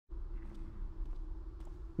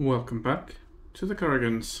Welcome back to the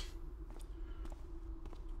Korrigans.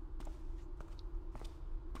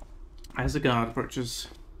 As the guard approaches.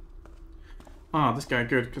 Ah, this guy,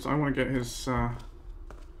 good, because I want to get his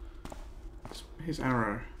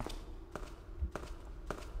arrow.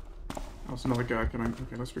 Oh, there's another guy coming.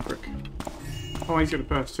 Okay, let's be quick. Oh, he's got a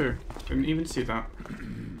burst too. Didn't even see that.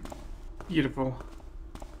 Beautiful.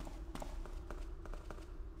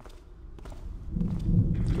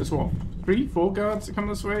 There's what? 3, 4 guards that come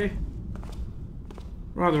this way?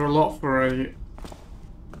 Rather a lot for a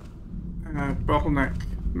bottleneck,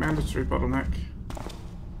 mandatory bottleneck.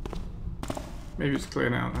 Maybe it's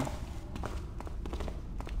clear now though.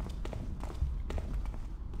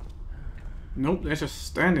 Nope, they're just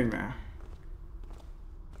standing there.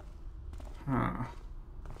 Huh.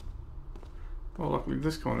 Well, luckily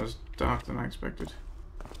this corner's darker than I expected.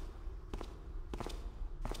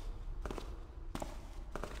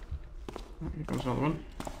 Oh, here comes another one.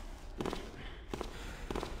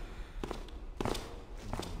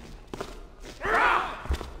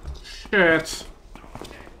 Shit!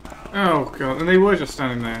 Oh god, and they were just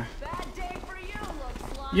standing there. Bad day for you,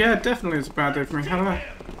 looks like. Yeah, definitely it's a bad day for me. How did I...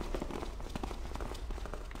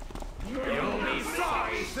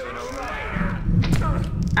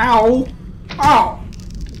 Ow! Oh!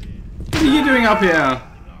 What are you doing up here?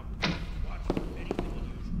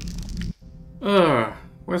 Ugh.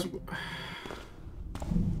 Where's...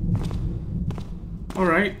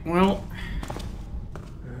 Alright, well...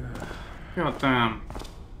 God damn.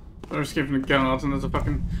 I was skipping the guards and there's a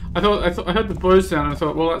fucking... I heard the bow sound and I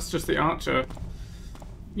thought, well, that's just the archer.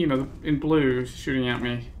 You know, in blue, shooting at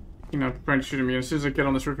me. You know, preparing to shoot at me. As soon as I get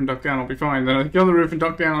on this roof and duck down, I'll be fine. Then I get on the roof and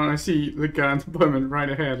duck down and I see the guy and the bowman right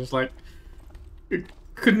ahead. It's like... It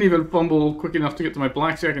couldn't even fumble quick enough to get to my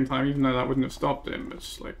blackjack in time, even though that wouldn't have stopped him. It's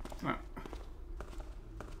just like... Nah.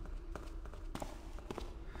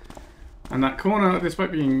 And that corner,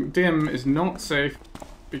 despite being dim, is not safe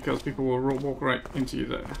because people will walk right into you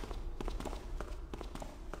there.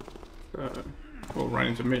 Well, right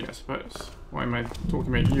into me, I suppose. Why am I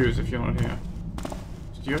talking about you as if you're not here?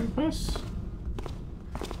 Did you have a purse?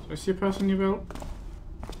 Did I see a purse on your belt?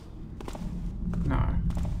 No.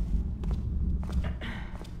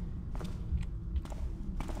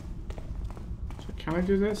 So can I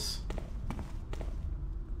do this?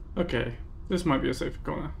 Okay, this might be a safer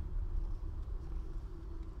corner.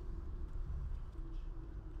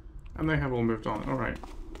 And they have all moved on, alright.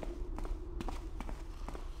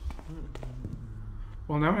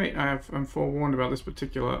 Well, now I'm forewarned about this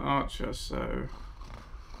particular archer, so...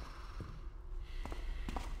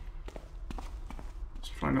 Let's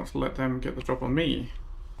try not to let them get the drop on me.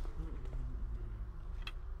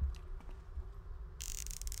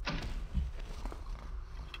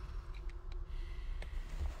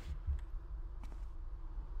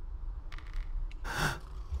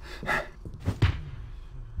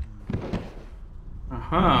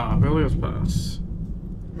 Aha, Villiers Pass.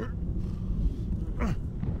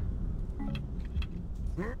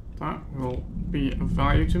 That will be of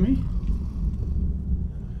value to me.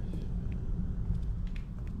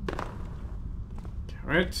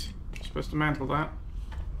 Carrot. You're supposed to mantle that.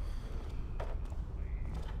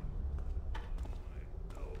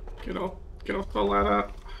 Get off the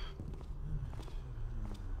ladder.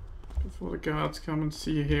 Before the guards come and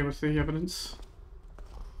see you here with the evidence.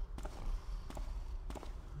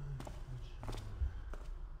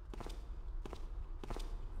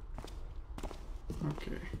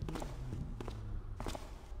 Okay.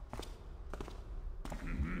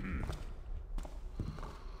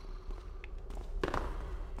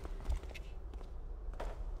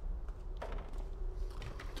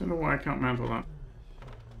 Don't know why I can't mantle that.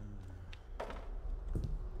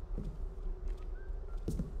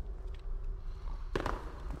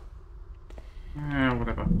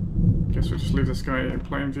 Whatever. Guess we'll just leave this guy in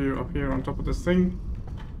plain view up here on top of this thing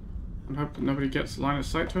and hope that nobody gets line of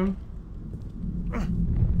sight to him.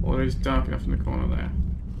 Or he's dark enough in the corner there.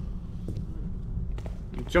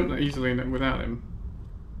 You jump that easily without him.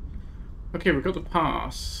 Okay, we've got the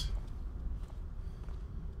pass.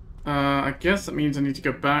 I guess that means I need to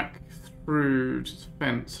go back through to the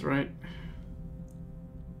fence, right?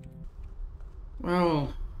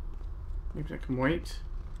 Well, maybe I can wait.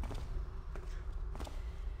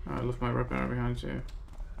 Oh, I left my rope arrow behind you.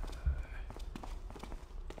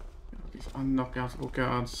 These unknockoutable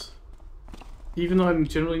guards. Even though I'm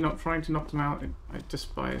generally not trying to knock them out, I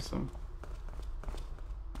despise them.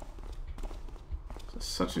 It's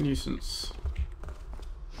such a nuisance.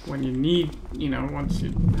 When you need, you know, once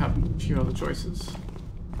you have a few other choices.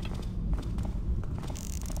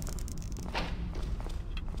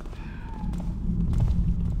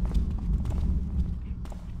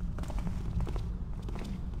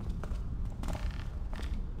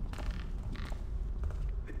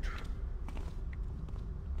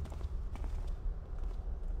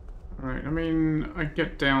 Alright, I mean, I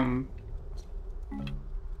get down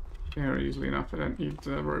there easily enough. I don't need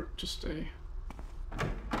the rope to stay.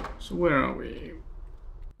 So where are we?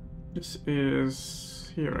 This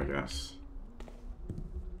is here, I guess.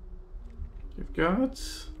 Give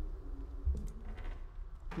guards.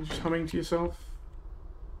 You're just humming to yourself.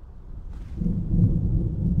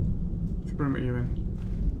 Which room are you in?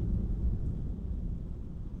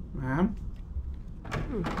 Ma'am?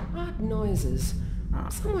 Odd noises.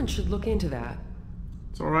 Someone should look into that.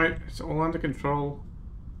 It's alright, it's all under control.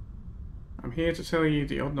 I'm here to tell you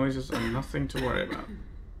the odd noises are nothing to worry about.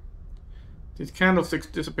 These candlesticks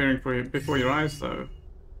disappearing before your eyes, though,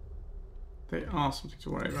 they are something to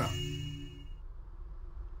worry about. You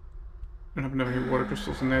don't happen to have any water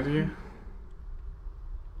crystals in there, do you?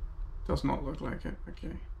 Does not look like it,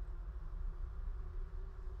 okay.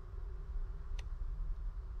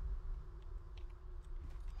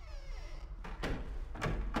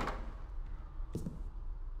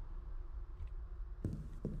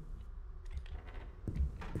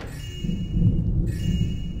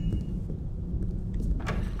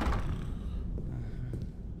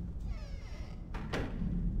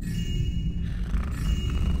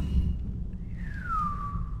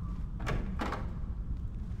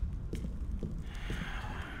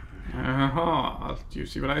 Aha! Do you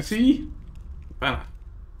see what I see? Banner.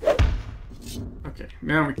 Okay,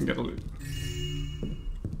 now we can get a loot.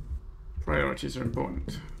 Priorities are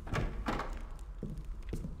important.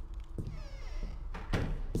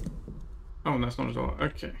 Oh, and that's not a door.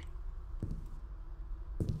 Okay.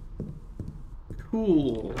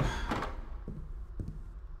 Cool.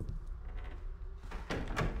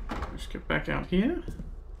 Let's get back out here.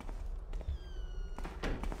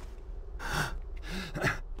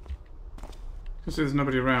 Because there's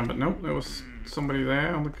nobody around, but nope, there was somebody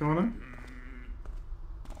there on the corner.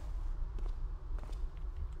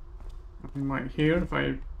 Nothing might hear if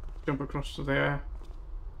I jump across to there.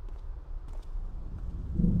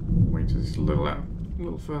 Wait till it's a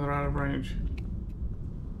little further out of range.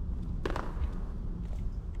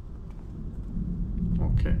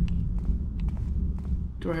 Okay.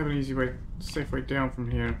 Do I have an easy way, safe way down from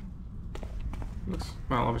here? Looks,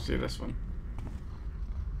 well, obviously this one.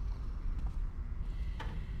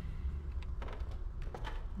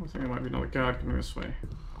 I think there might be another guard coming this way.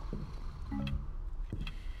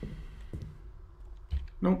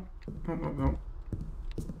 Nope. Nope, nope, nope.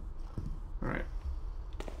 Alright.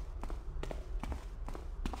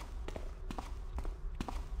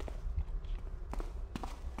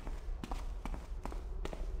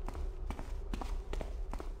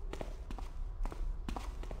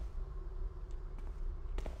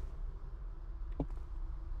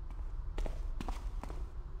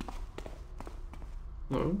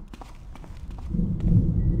 Hello?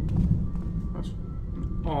 That's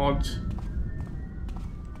odd.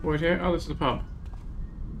 Wait here? Oh, this is the pub.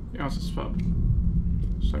 The artist's pub.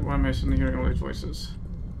 So why am I suddenly hearing all these voices?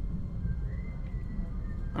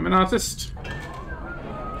 I'm an artist.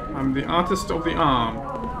 I'm the artist of the arm.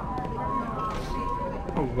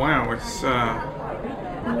 Oh wow, it's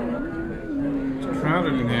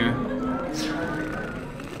crowded in here.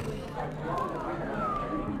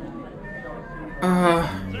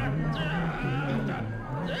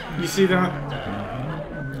 You see that?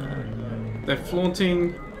 They're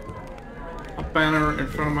flaunting a banner in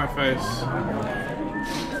front of my face.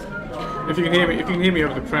 If you can hear me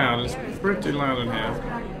over the crowd, it's pretty loud in here.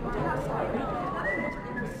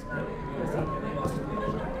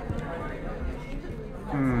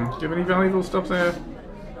 Do you have any valuable stuff there?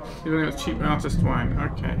 You don't have cheap artist wine.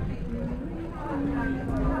 Okay.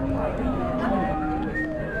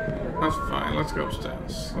 That's fine, let's go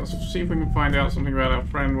upstairs. Let's see if we can find out something about our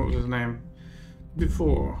friend, what was his name?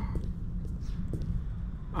 Before.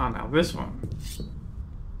 Ah, now this one.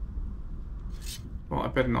 Well, I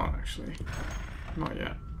better not, actually. Not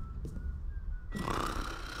yet.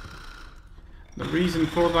 The reason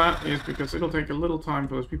for that is because it'll take a little time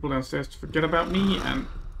for those people downstairs to forget about me, and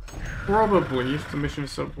probably, if the mission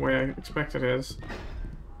is sort of the way I expect it is,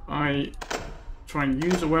 I try and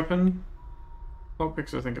use a weapon.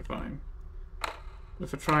 Lockpicks I think are fine. But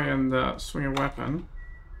if I try and swing a weapon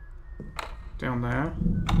down there...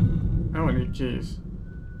 Oh, I need keys.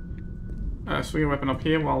 Swing a weapon up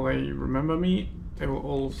here while they remember me, they will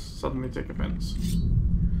all suddenly take offense.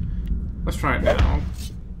 Let's try it now.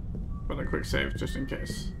 But a quick save, just in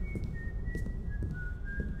case.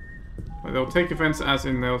 Like, they'll take offense as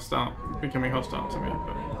in they'll start becoming hostile to me,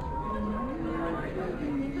 but...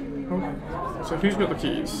 Oh, so who's got the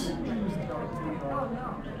keys?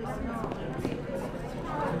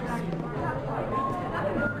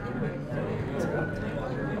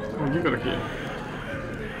 Oh, you got a key.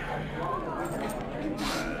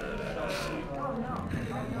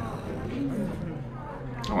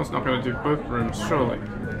 Oh, it's not going to do both rooms, surely.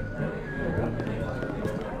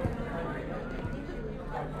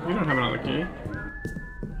 You don't have another key.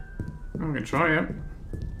 I'm going to try it.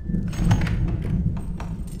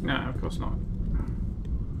 No, of course not.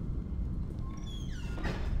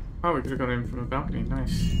 Oh, we could have got in from a balcony.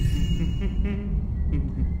 Nice.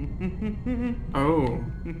 Oh.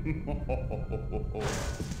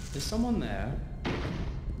 Is someone there?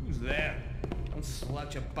 Who's there? Don't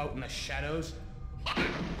slouch about in the shadows.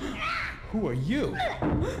 Who are you?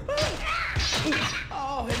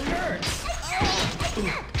 Oh, it hurts.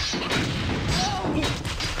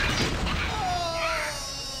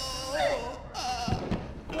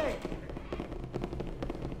 Wait.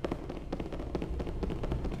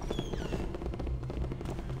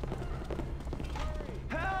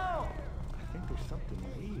 Help! I think there's something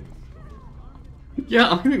weird.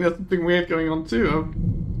 Yeah, I think there's something weird going on too.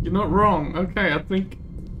 You're not wrong. Okay, I think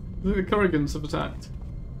the Korrigans have attacked.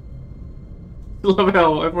 I love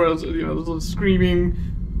how everyone else, you know, there's all screaming,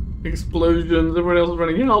 explosions, everyone else is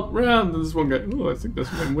running, help, run! And this one guy, oh, I think there's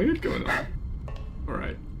something weird going on.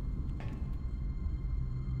 Alright.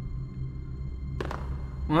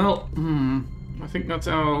 Well, I think that's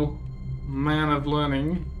our man of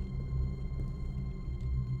learning.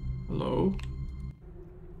 Hello?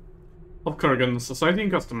 Of Korrigans, Society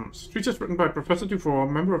and Customs. Treatise written by Professor Dufour,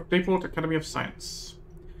 member of Dayport Academy of Science.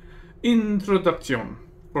 Introduction.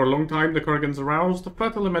 For a long time, the Korrigans aroused the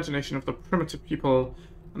fertile imagination of the primitive people,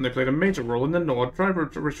 and they played a major role in the Nord tribal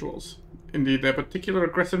rituals. Indeed, their particular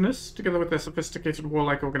aggressiveness, together with their sophisticated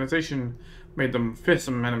warlike organization, made them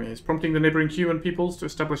fearsome enemies, prompting the neighboring human peoples to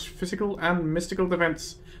establish physical and mystical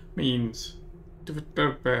defense means in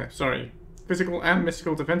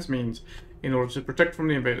order to protect from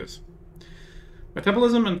the invaders.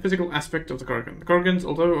 Metabolism and physical aspect of the Korrigan. The Korrigans,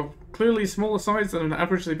 although of clearly smaller size than an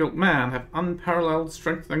averagely built man, have unparalleled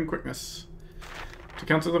strength and quickness. To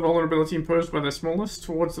counter the vulnerability imposed by their smallness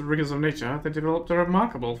towards the rigors of nature, they developed a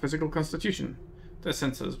remarkable physical constitution. Their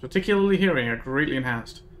senses, particularly hearing, are greatly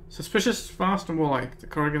enhanced. Suspicious, fast, and warlike, the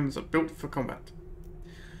Korrigans are built for combat.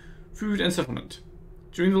 Food and settlement.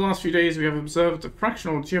 During the last few days, we have observed a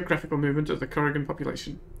fractional geographical movement of the Korrigan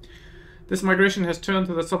population. This migration has turned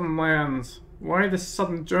to the southern lands. Why this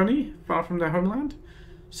sudden journey, far from their homeland?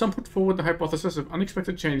 Some put forward the hypothesis of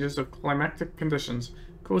unexpected changes of climatic conditions,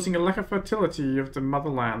 causing a lack of fertility of the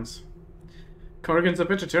motherlands. Korrigans are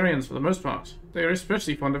vegetarians for the most part. They are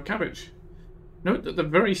especially fond of cabbage. Note that the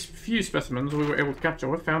very few specimens we were able to capture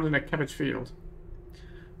were found in a cabbage field.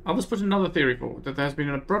 Others put another theory forward, that there has been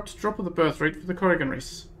an abrupt drop of the birth rate for the Korrigan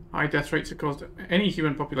race. High death rates have caused any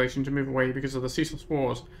human population to move away because of the ceaseless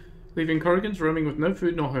wars, leaving Korrigans roaming with no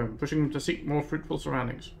food nor home, pushing them to seek more fruitful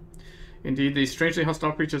surroundings. Indeed, these strangely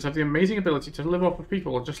hostile creatures have the amazing ability to live off of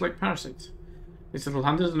people, just like parasites. These little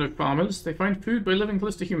hunters are no farmers. They find food by living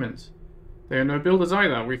close to humans. They are no builders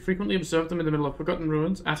either. We frequently observe them in the middle of forgotten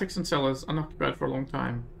ruins, attics and cellars, unoccupied for a long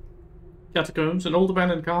time. Catacombs and old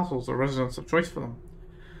abandoned castles are residents of choice for them.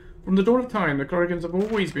 From the dawn of time, the Korrigans have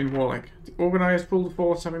always been warlike, the organized pull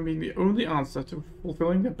force having been the only answer to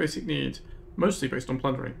fulfilling their basic needs, mostly based on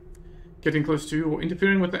plundering. Getting close to or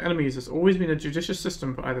interfering with their enemies has always been a judicious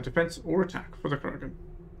system for either defense or attack for the Korrigan.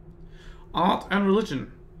 Art and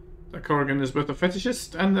religion. The Korrigan is both a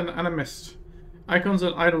fetishist and an animist. Icons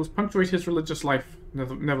and idols punctuate his religious life.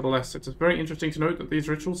 Nevertheless, it is very interesting to note that these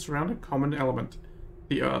rituals surround a common element,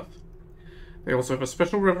 the earth. They also have a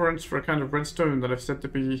special reverence for a kind of red stone that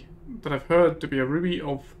I've heard to be a ruby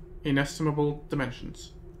of inestimable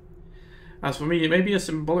dimensions. As for me, it may be a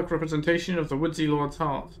symbolic representation of the woodsy lord's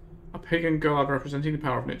heart, a pagan god representing the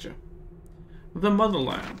power of nature. The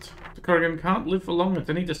motherland. The Korrigan can't live for long at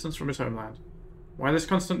any distance from his homeland. Why this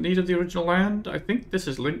constant need of the original land? I think this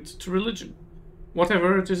is linked to religion.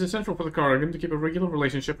 Whatever, it is essential for the Korrigan to keep a regular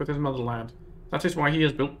relationship with his motherland. That is why he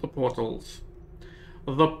has built the portals.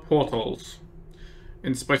 The portals.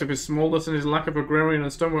 In spite of his smallness and his lack of agrarian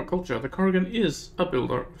and stonework culture, the Korrigan is a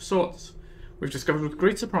builder of sorts. We've discovered with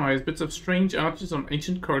great surprise bits of strange arches on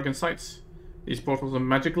ancient Korrigan sites. These portals are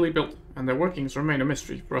magically built, and their workings remain a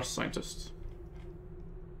mystery for us scientists.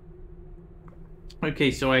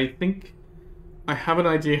 Okay, so I think I have an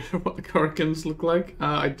idea of what the Korrigans look like.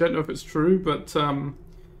 I don't know if it's true, but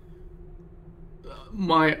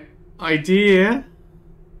my idea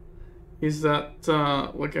is that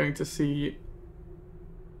we're going to see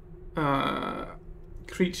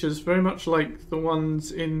creatures very much like the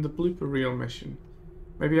ones in the blooper reel mission.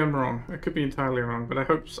 Maybe I'm wrong. I could be entirely wrong, but I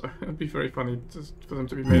hope so. It'd be very funny for them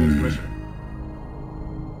to be made into mission.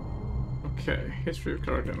 Okay, history of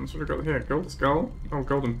Korrigans. What have we got here? Gold skull? Oh,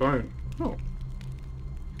 golden bone. Oh.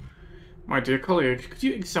 My dear colleague, could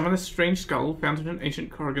you examine this strange skull found in an ancient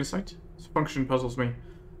Korrigan site? Its function puzzles me.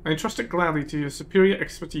 I entrust it gladly to your superior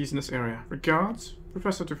expertise in this area. Regards,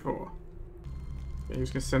 Professor Dufour. Yeah, he was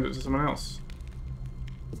going to send it to someone else.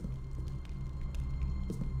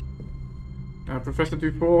 Professor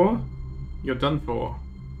Dufour, you're done for.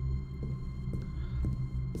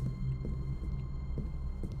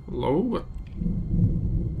 Hello?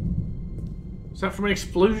 Is that from an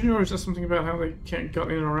explosion, or is that something about how they can't get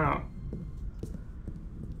in or out?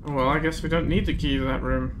 Oh, well, I guess we don't need the key to that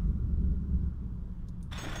room.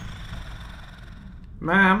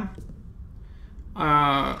 Ma'am?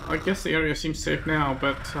 I guess the area seems safe now,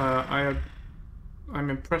 but I'm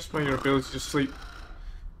impressed by your ability to sleep.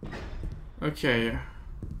 Okay.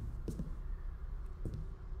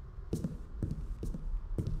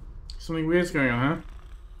 Something weird's going on, huh?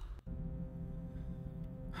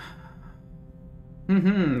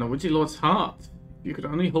 The Witchy Lord's heart. You could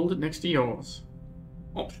only hold it next to yours.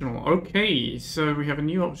 Optional. Okay, so we have a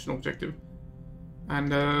new optional objective. And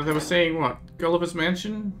they were saying what? Gulliver's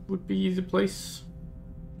Mansion would be the place?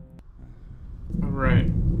 Alright.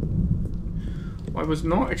 Well, I was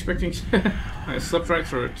not expecting to... I slept right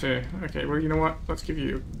through it too. Okay, well, you know what? Let's give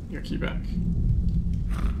you your key back.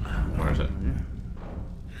 Where is it?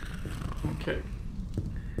 Okay.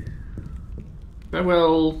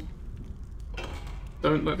 Farewell.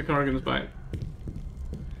 Don't let the Korrigans bite.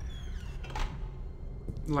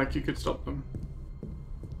 Like you could stop them.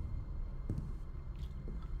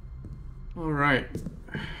 Alright.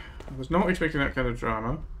 I was not expecting that kind of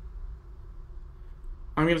drama.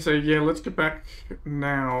 I'm gonna say, yeah, let's get back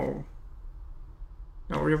now.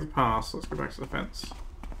 No, we have the pass. Let's go back to the fence.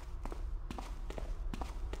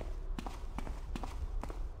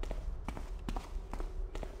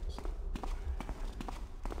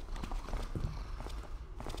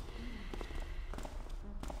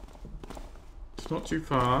 Not too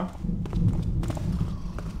far.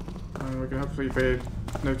 And we can hopefully evade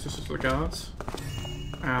notice of the guards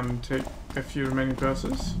and take a few remaining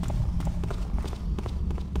purses.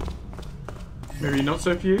 Maybe not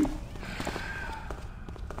so few.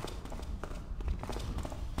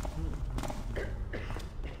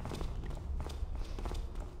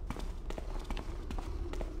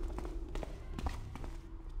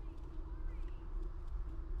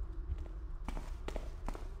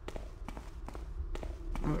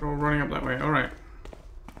 They're all running up that way. Alright.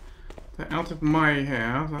 They're out of my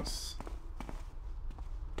hair. That's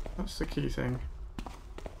the key thing.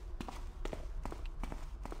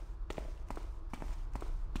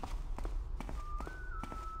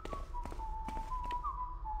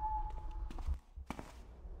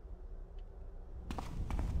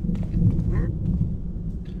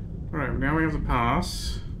 Alright, now we have the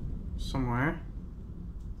pass somewhere.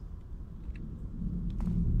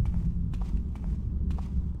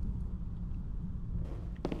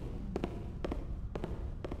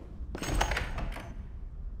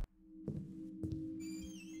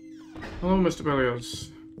 Hello, Mr.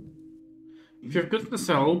 Berlioz. If you have goods to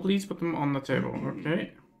sell, please put them on the table,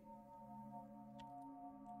 okay?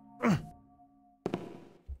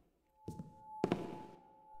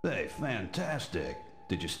 Hey, fantastic.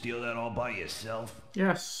 Did you steal that all by yourself?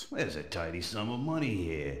 Yes. There's a tidy sum of money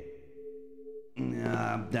here.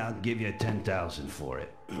 I'll give you 10,000 for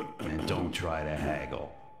it. And don't try to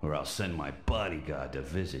haggle, or I'll send my bodyguard to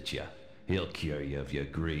visit you. He'll cure you of your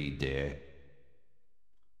greed there.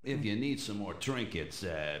 If you need some more trinkets,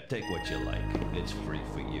 take what you like. It's free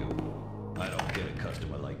for you. I don't get a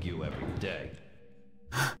customer like you every day.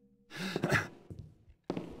 I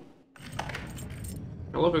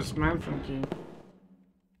love his man funky.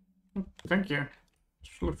 Thank you.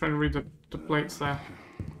 Just trying to read the plates there.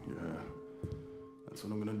 Yeah, that's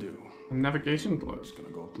what I'm gonna do. The navigation I'm gloves. just gonna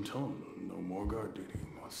go up and tell him no more guard duty.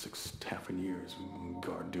 6 taffin years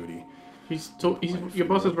guard duty. Your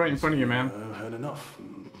boss is right in front of you, man. I've had enough.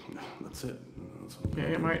 That's it. That's what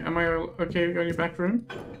Okay, am I okay going your back room?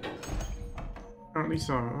 Apparently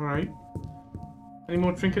so. All right. Any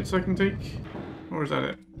more trinkets I can take, or is that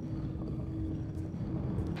it?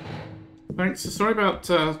 Thanks. Sorry about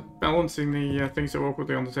balancing the things so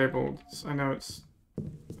awkwardly on the table. I know it's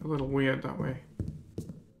a little weird that way.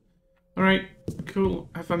 All right. Cool.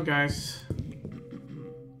 Have fun, guys.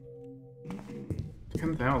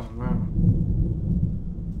 10,000. Wow.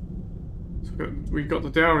 So we got the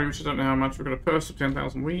dowry, which I don't know how much. We've got a purse of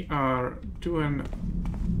 10,000. We are doing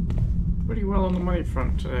pretty well on the money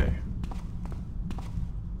front today.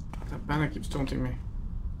 That banner keeps taunting me.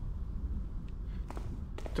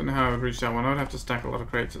 Don't know how I would reach that one. I would have to stack a lot of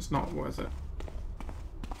crates. It's not worth it.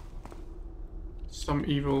 Some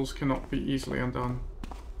evils cannot be easily undone.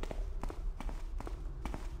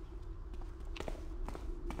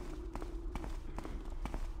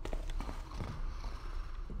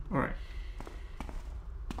 Alright.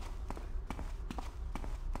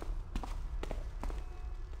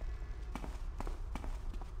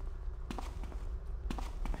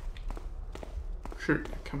 Shoot,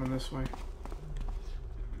 coming this way.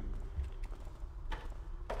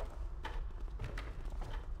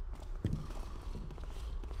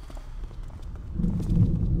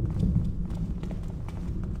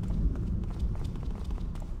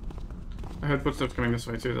 I heard footsteps coming this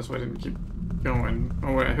way too, that's why I didn't keep going.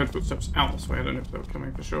 Oh wait, I heard footsteps out this way, I don't know if they were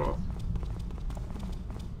coming for sure.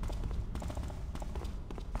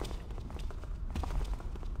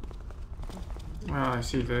 Ah, I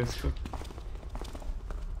see this.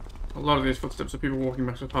 A lot of these footsteps are people walking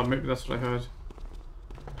back to the pub, maybe that's what I heard.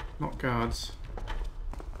 Not guards.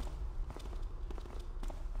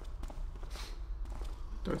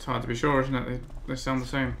 Though it's hard to be sure, isn't it? They sound the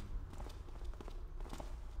same.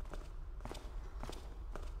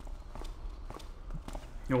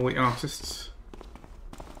 All the artists.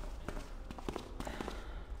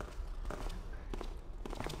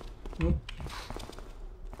 Oh,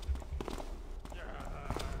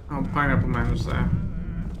 oh, Pineapple Man was there.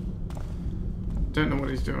 Don't know what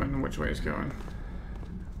he's doing and which way he's going.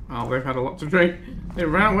 Oh, they've had a lot to drink. They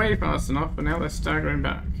ran away fast enough, but now they're staggering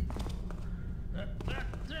back.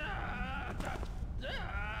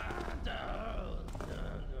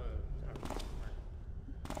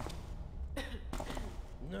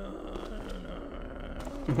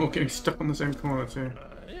 We're all getting stuck on the same corner too.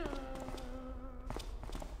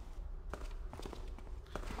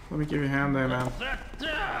 Let me give you a hand there, man.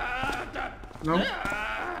 No?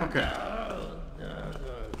 Okay.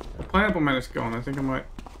 The Pineapple Man is gone. I think I might...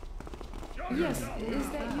 Yes, is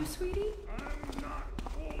that you, sweetie?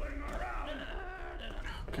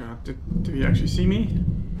 God, did he actually see me?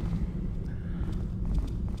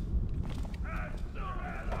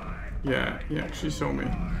 Yeah, he actually saw me.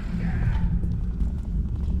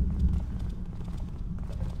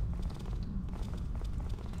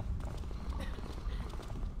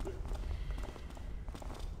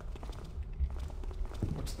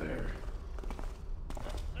 What's there?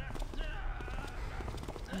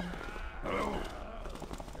 Hello?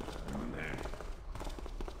 Down there.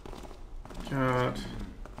 God.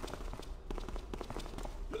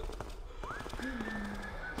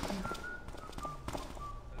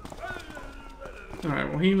 Alright,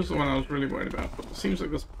 well he was the one I was really worried about, but it seems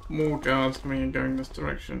like there's more guards coming and going this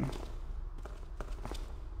direction.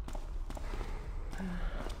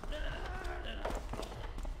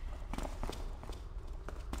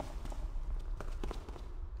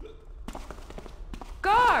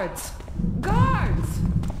 Guards! Guards!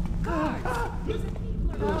 Guards!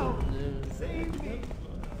 No! Save me!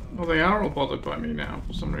 Well, they are all bothered by me now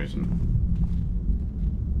for some reason.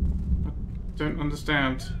 I don't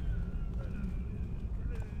understand.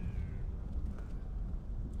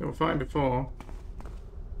 They were fine before.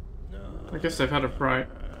 I guess they've had a fright.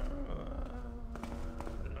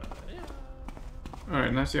 Alright,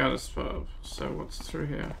 and that's the artist's pub. So what's through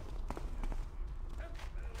here?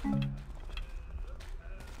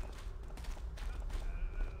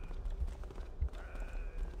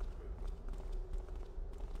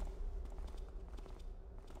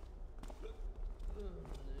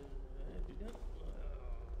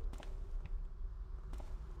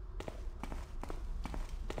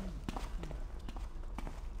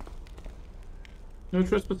 No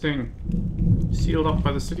trespassing. Sealed up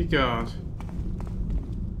by the city guard.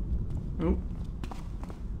 Oh.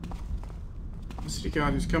 The city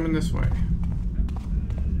guard is coming this way.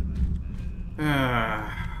 I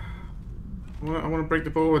want to break the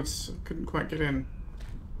boards. Couldn't quite get in.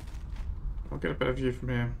 I'll get a better view from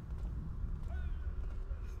here.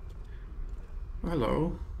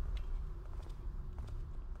 Hello.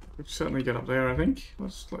 We can certainly get up there, I think.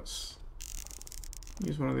 Let's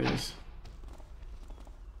use one of these.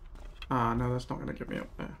 Ah, no, that's not going to get me up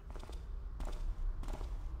there.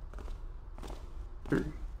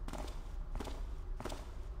 Ooh.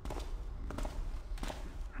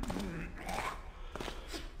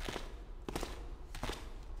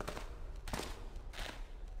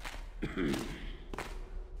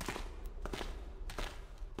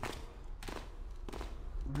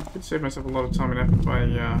 I could save myself a lot of time and effort by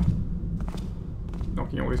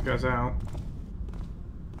knocking all these guys out.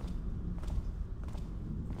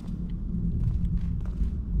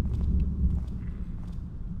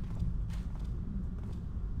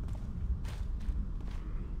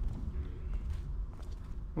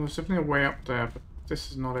 Well, there's definitely a way up there, but this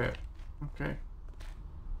is not it. Okay.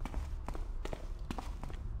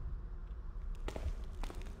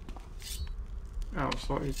 Oh,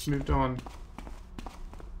 so he's moved on.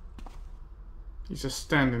 He's just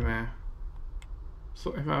standing there.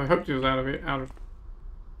 So if I hoped he was out of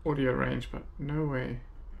audio range, but no way.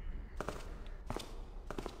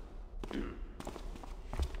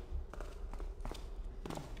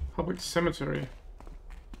 Public cemetery.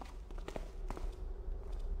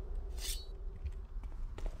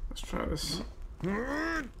 Let's try this.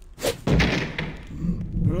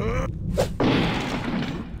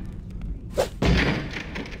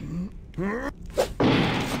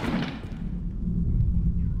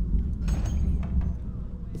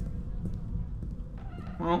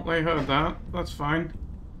 Well, they heard that. That's fine.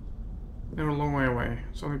 They're a long way away.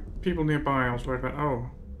 So the people nearby I was worried about.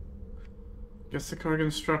 Oh. Guess the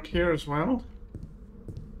Korrigans struck here as well?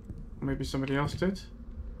 Or maybe somebody else did?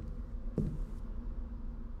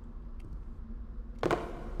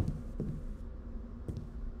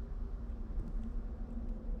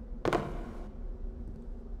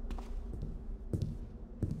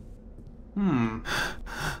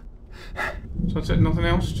 So that's it, nothing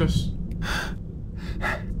else? Just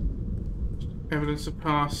evidence of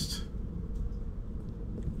past.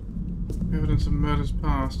 Evidence of murders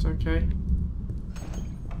past, okay.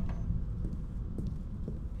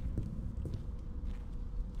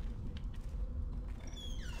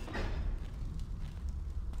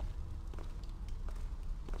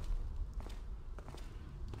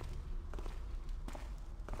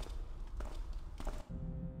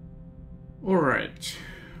 Alright.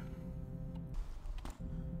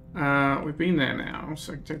 We've been there now,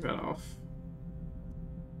 so I can take that off.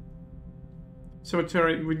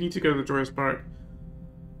 Cemetery, we need to go to the Joyous Barrack.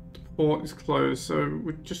 The port is closed, so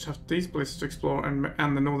we just have these places to explore and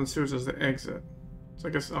the northern sewers as the exit. So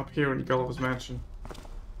I guess up here in Gulliver's Mansion.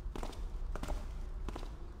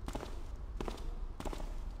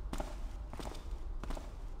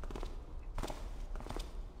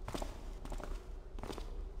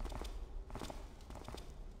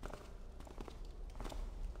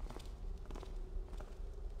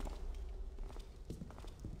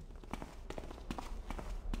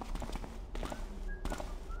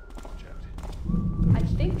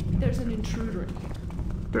 There's an intruder in here.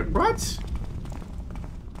 But what?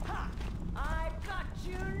 Ha! I've got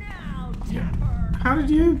you now, Tapper. How did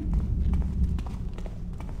you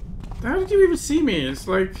even see me? It's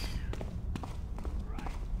like...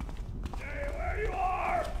 Stay where you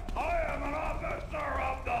are! I am an officer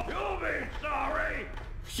of the... You'll be sorry!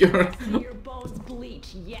 You're... See your bones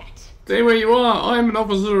bleach yet. Stay where you are! I'm an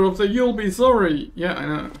officer of the You'll Be Sorry! Yeah, I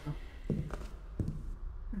know.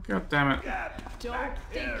 God damn it. Don't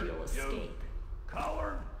think you'll escape.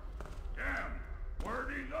 Coward! Damn,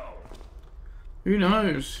 where'd he go? Who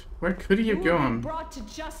knows? Where could he have You will be gone? brought to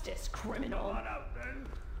justice, criminal. Come on out then.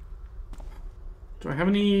 Do I have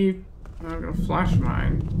any... I've got a flash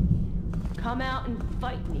mine. Come out and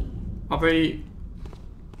fight me. Are they...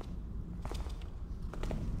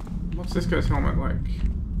 What's this guy's helmet like?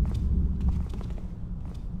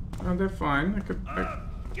 Oh, they're fine. I could...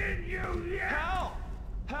 Get you yet! Hell!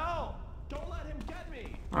 Hell! Don't let him get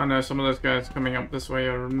me! I know some of those guys coming up this way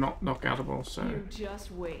are not knockoutable, so... You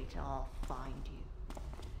just wait, I'll find you.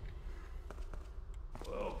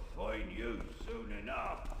 We'll find you soon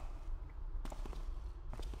enough.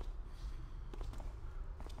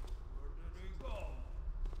 Where did he go?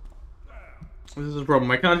 Damn. This is the problem.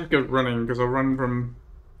 I can't just go running, because I'll run from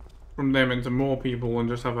them into more people and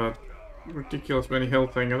just have a ridiculous Benny Hill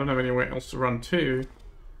thing. I don't have anywhere else to run to.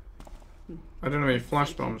 I don't have any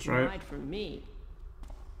flash bombs, right? Hide from me.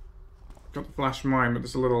 Got the flash mine, but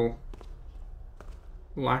it's a little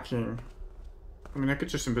lacking. I mean, I could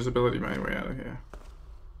just invisibility my way out of here.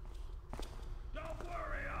 Don't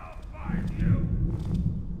worry, I'll find you.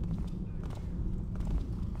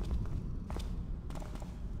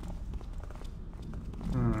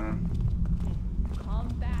 Come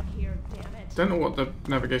back here, damn it. Don't know what the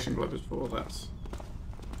navigation glove is for, that's...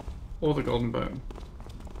 Or the golden bone.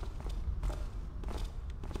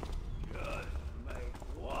 Just make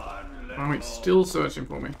one little... Oh, he's still searching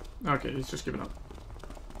for me. Okay, he's just given up.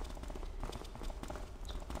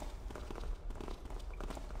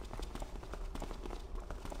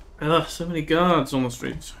 Ugh, so many guards on the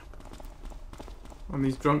streets. And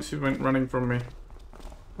these drunks who went running from me.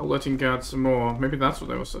 Alerting guards some more. Maybe that's what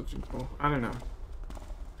they were searching for. I don't know.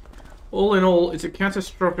 All in all, it's a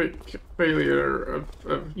catastrophic failure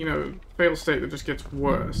of you know, failed state that just gets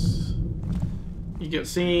worse. You get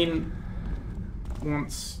seen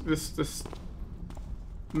once this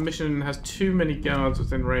mission has too many guards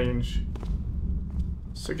within range.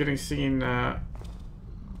 So getting seen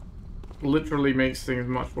literally makes things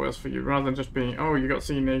much worse for you, rather than just being, oh, you got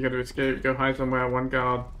seen, now you got to escape, go hide somewhere, one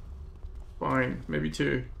guard, fine, maybe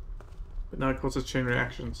two. But now it causes chain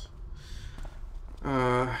reactions.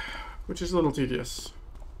 Which is a little tedious.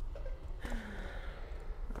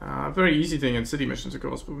 Very easy thing in city missions, of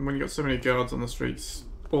course, but when you got so many guards on the streets,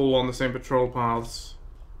 all on the same patrol paths,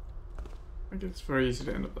 I guess it's very easy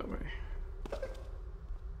to end up that way.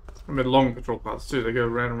 I mean, long patrol paths too, they go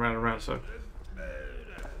round and round and round, so...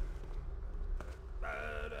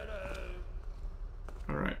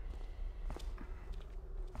 Alright.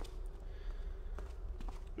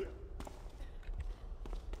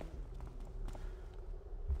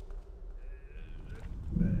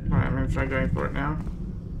 Alright, I'm gonna try going for it now.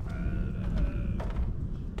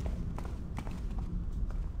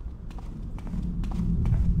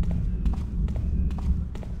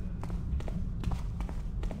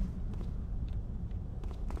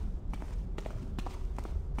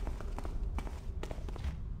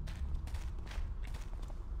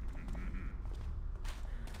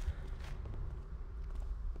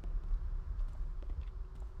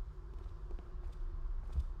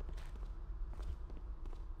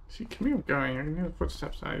 Is he coming or going? I can hear the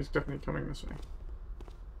footsteps now. He's definitely coming this way.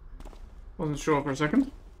 Wasn't sure for a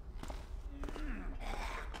second.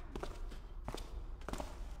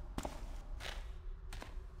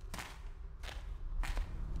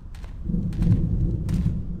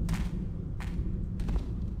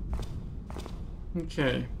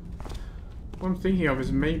 Okay. What I'm thinking of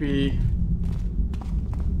is maybe...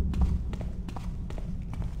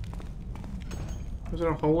 Was there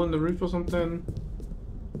a hole in the roof or something?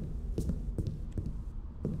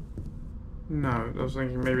 No, I was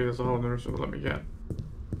thinking maybe there's a hole in the roof that will let me get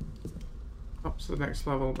up to the next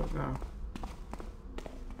level, but no.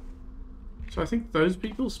 So I think those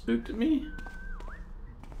people spooked at me?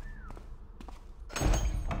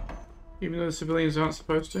 Even though the civilians aren't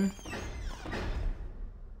supposed to?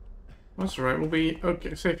 That's alright, we'll be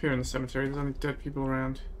okay, safe here in the cemetery. There's only dead people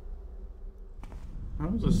around.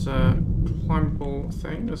 Oh, there's a climbable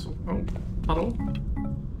thing. There's a puddle.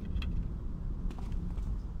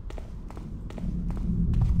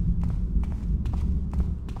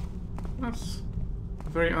 That's a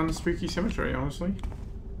very unspooky cemetery, honestly.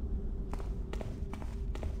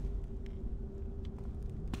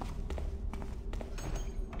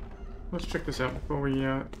 Let's check this out before we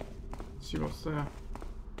see what's there.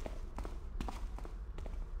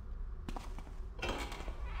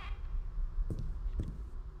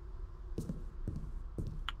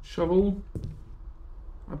 Shovel,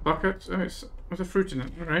 a bucket. Oh, it's with a fruit in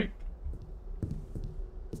it. All right.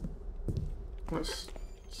 Let's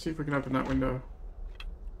see if we can open that window.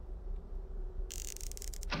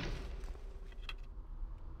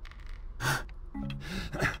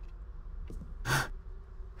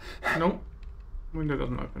 Nope. Window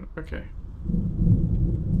doesn't open. Okay.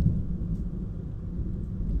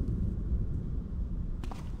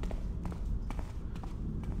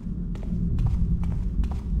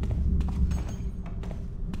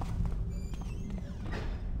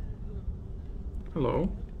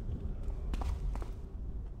 Hello.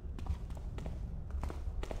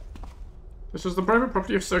 This is the private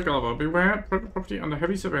property of Sir Gulliver. Beware, private property under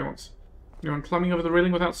heavy surveillance. Anyone climbing over the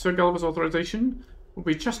railing without Sir Gulliver's authorization will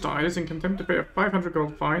be chastised and condemned to pay a 500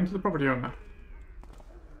 gold fine to the property owner.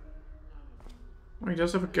 Oh, he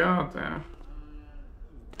does have a guard there.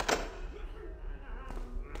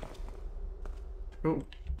 Oh.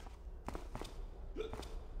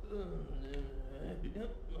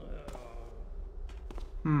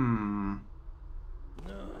 Hmm.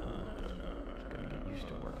 Used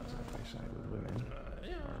to work side by side with women,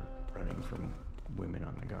 or running from women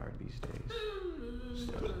on the guard these days.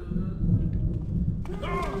 So.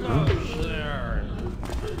 There.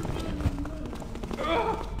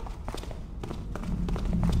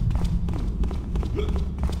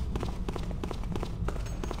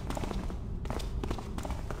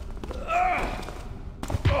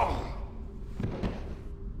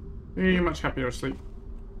 You're much happier asleep.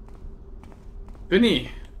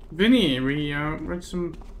 Vinny, we read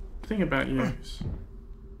some thing about you.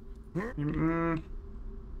 Oh,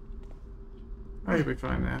 you'll be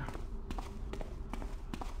fine there.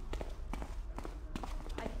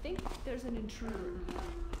 I think there's an intruder.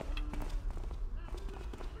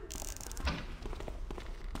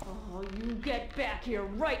 Oh, you get back here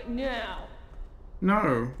right now!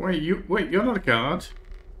 No, wait, you're not a guard.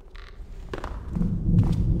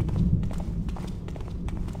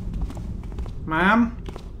 Ma'am?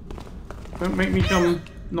 Don't make me come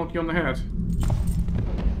knock you on the head.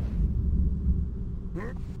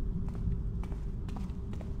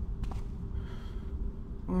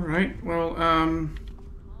 Alright, well, Come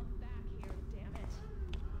back here,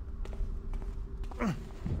 damn it.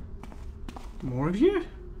 more of you?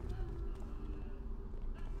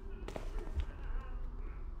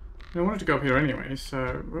 I wanted to go up here anyway,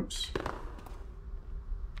 so, whoops.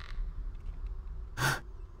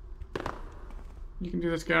 You can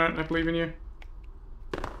do this, Garrett, I believe in you.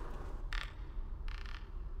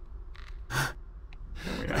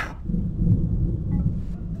 There we are.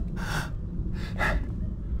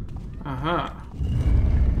 Aha.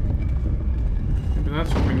 Maybe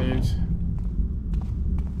that's what we need.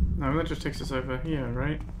 No, that just takes us over here,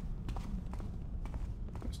 right?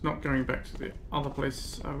 It's not going back to the other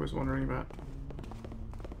place I was wondering about.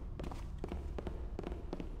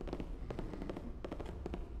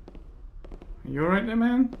 Are you alright there,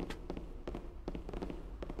 man?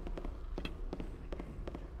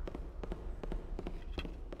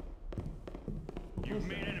 You've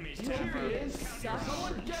made enemies, Here Tapper. he is, such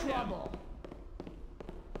trouble.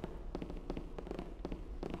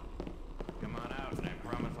 Come on out, and I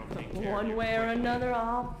promise I'll take care of One you way or quickly. another,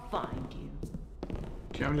 I'll find you.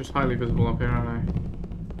 Okay, I'm just highly visible up here, aren't I?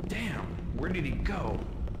 Damn, where did he go?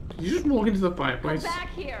 Did you just walk into the Come fireplace? back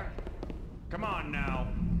here. Come on now.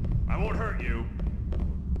 I won't hurt you.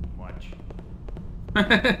 Watch.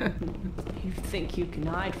 You think you can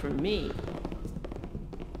hide from me?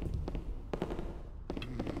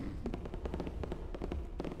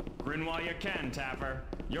 Grin while you can, Tapper.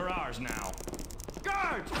 You're ours now.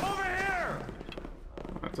 Guards, over here!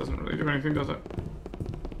 That doesn't really do anything, does it?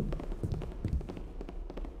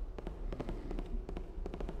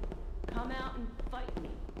 Come out and fight me.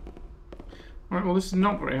 Alright, well this is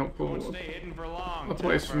not very Won't helpful. stay hidden for long, A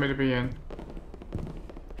place for me to be in.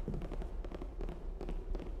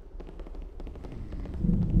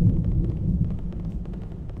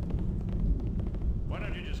 Why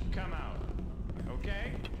don't you just come out?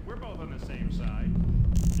 Okay? We're both on the same side.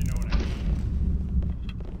 You know what I mean?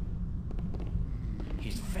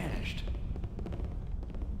 He's vanished.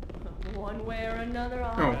 One way or another,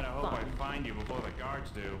 I'll Oh. Better hope I find you. find you before the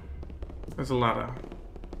guards do. There's a ladder.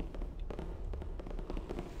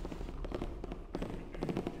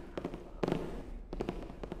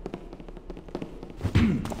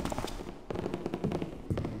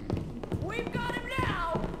 We've got him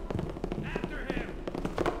now! After him!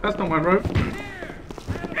 That's not my rope.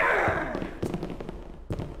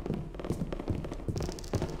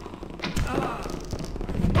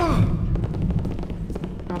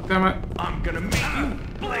 God damn it. I'm gonna make you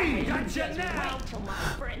bleed! Gotcha Just now! wait till my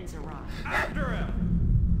friends arrive. After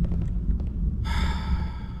him!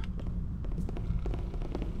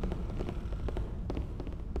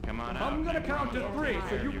 Come on out. I'm gonna count to 3,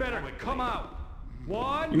 so you better come out.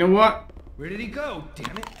 1. You know what? Where did he go?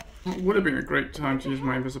 Damn it! It would have been a great time to use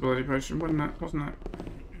my invisibility potion, wouldn't it? Wasn't it?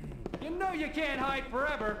 You know you can't hide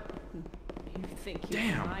forever. You think you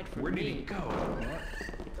Damn! can hide from Where did me? he go?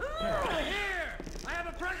 Here! I have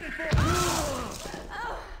a present for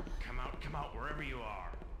Come out, wherever you are.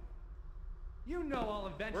 you. You know I'll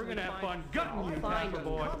eventually. We're gonna have fun gutting you, Find Tapper him.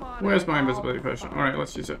 boy. Come on Where's out, my I'll invisibility potion? find Alright,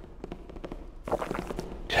 let's use it.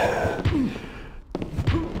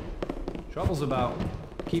 Trouble's about.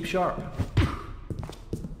 Keep sharp.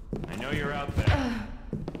 I know you're out there.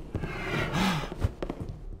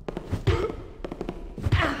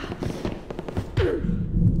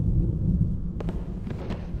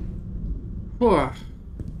 Whoa,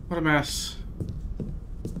 what a mess.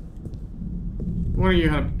 One of you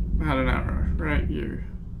had an arrow, right? You.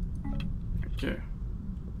 Okay.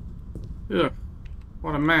 Ugh,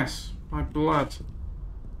 what a mess. My blood.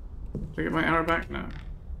 Did I get my arrow back now?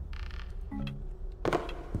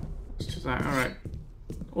 Let's do that. Alright.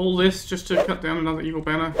 All this just to cut down another evil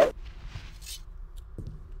banner.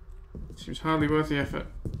 Seems hardly worth the effort.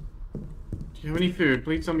 Do you have any food?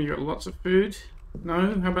 Please tell me you got lots of food.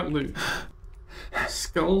 No? How about loot?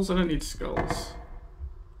 Skulls? I don't need skulls.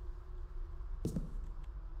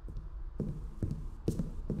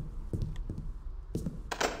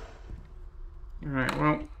 Alright,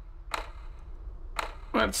 well.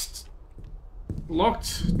 That's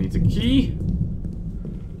locked. Needs a key.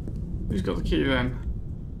 Who's got the key then?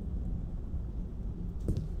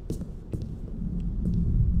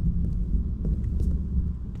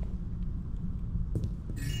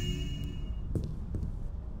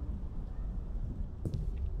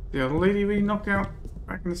 The other lady we knocked out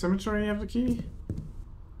back in the cemetery have the key?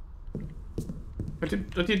 I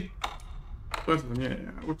did both of them, yeah.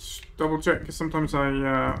 We'll just double check because sometimes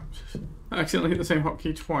I accidentally hit the same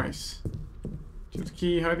hotkey twice. There's the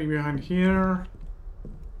key hiding behind here.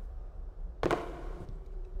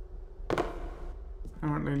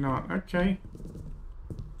 Apparently not. Okay.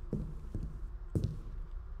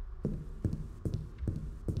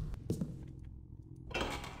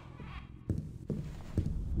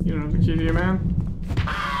 key to you, man.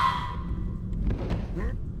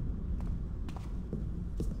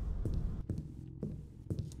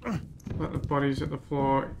 Let the bodies hit the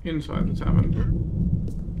floor inside the tavern.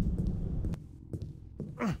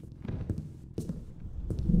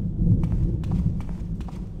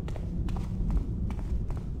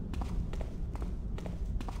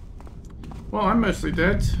 Well, I'm mostly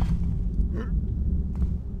dead.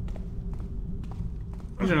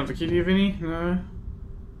 I don't have the key to you, Vinny. No.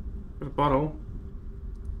 Got a bottle.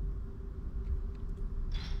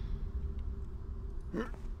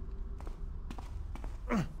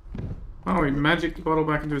 Oh, he magicked the bottle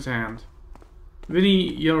back into his hand.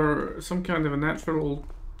 Vinny, you're some kind of a natural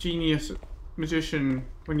genius magician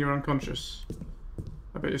when you're unconscious.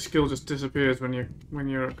 I bet your skill just disappears when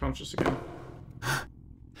you're conscious again.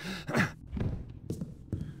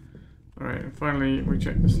 Alright, and finally we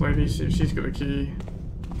check this lady, see if she's got a key.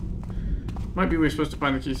 Might be we're supposed to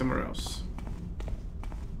find the key somewhere else.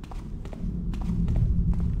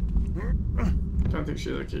 Don't think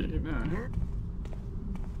she has a key, no.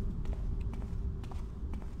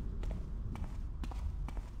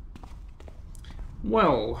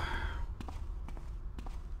 Well,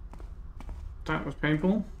 that was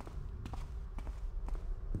painful.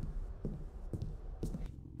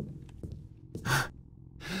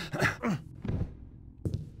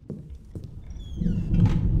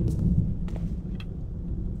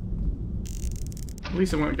 At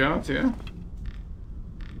least I won't go out here.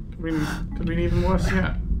 Could be even worse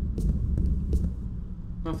yet.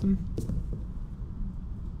 Nothing.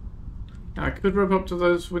 I could rope up to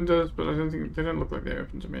those windows, but I don't think they don't look like they're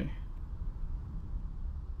open to me.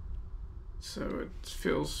 So it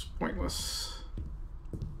feels pointless.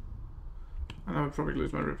 And I would probably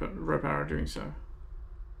lose my rope arrow doing so.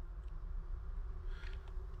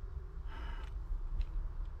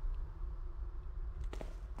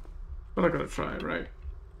 But I gotta try it, right?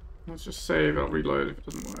 Let's just save, I'll reload if it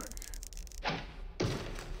doesn't work.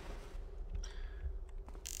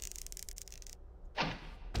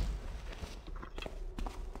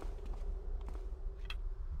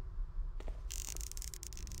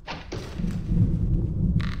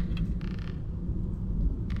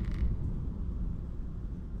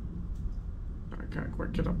 I can't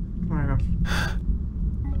quite get up high enough.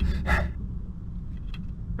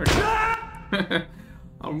 Okay.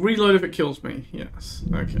 I'll reload if it kills me. Yes.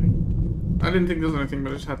 Okay. I didn't think there was anything,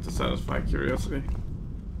 but I just had to satisfy curiosity.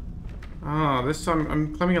 Ah, this time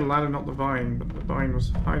I'm climbing a ladder, not the vine, but the vine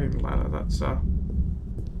was hiding the ladder. That's a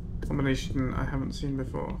combination I haven't seen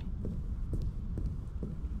before.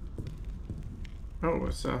 Oh,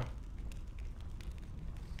 it's a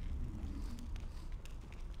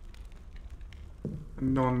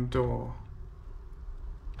non-door.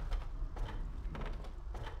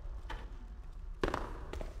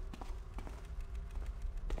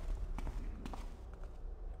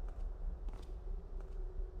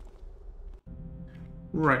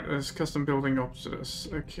 Right, there's custom building opposite us.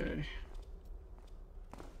 Okay.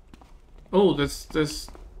 Oh, this is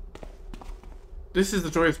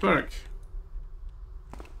the Joyous Barrack.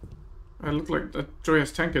 I look like a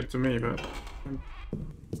Joyous Tankard to me, but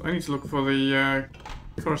I need to look for the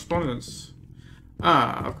correspondence.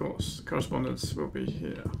 Ah, of course, correspondence will be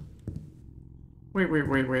here. Wait,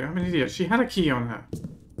 I'm an idiot. She had a key on her.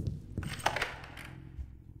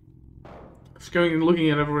 I was going and looking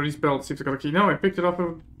at everybody's belt to see if they got a key. No, I picked it up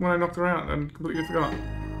when I knocked her out and completely forgot.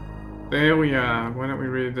 There we are. Why don't we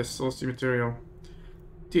read this saucy material?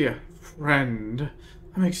 Dear friend,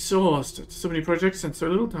 I'm exhausted. So many projects and so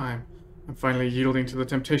little time. I'm finally yielding to the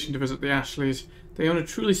temptation to visit the Ashleys. They own a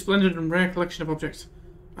truly splendid and rare collection of objects.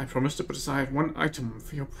 I promise to put aside one item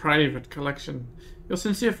for your private collection. Your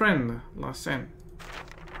sincere friend, Larsen.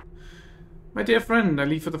 My dear friend, I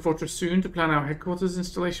leave for the fortress soon to plan our headquarters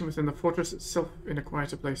installation within the fortress itself in a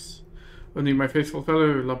quieter place. Only my faithful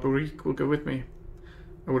fellow, La Bourrique, will go with me.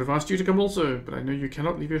 I would have asked you to come also, but I know you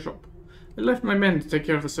cannot leave your shop. I left my men to take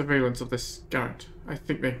care of the surveillance of this garret. I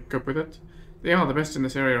think they can cope with it. They are the best in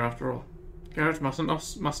this area after all. Garret must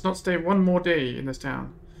not stay one more day in this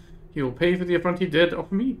town. He will pay for the affront he dared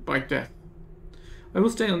offer me by death. I will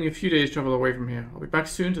stay only a few days' travel away from here. I'll be back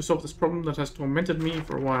soon to solve this problem that has tormented me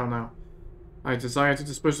for a while now. I desire to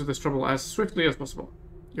dispose of this trouble as swiftly as possible.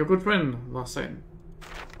 Your good friend, Larsen.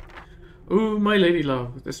 Oh, my lady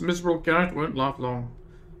love, this miserable Garret won't last long.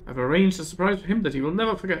 I've arranged a surprise for him that he will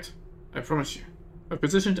never forget. I promise you. I've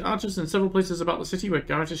positioned archers in several places about the city where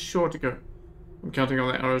Garret is sure to go. I'm counting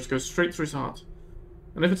on the arrows to go straight through his heart.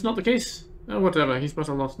 And if it's not the case, oh, whatever, he's but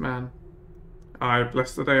a lost man. I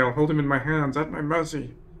bless the day I'll hold him in my hands at my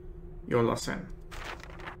mercy. Your Larsen.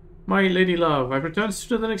 My lady love, I've returned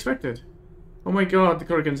sooner than expected. Oh my god, the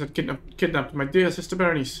Korrigans had kidnapped my dear sister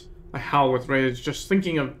Berenice. I howl with rage just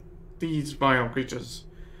thinking of these vile creatures.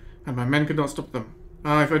 And my men could not stop them.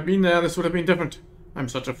 Ah, if I'd been there, this would have been different. I'm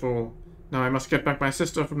such a fool. Now I must get back my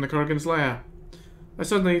sister from the Korrigans' lair. I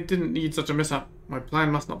certainly didn't need such a mishap. My plan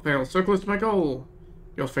must not fail. So close to my goal.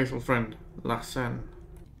 Your faithful friend, Larsen.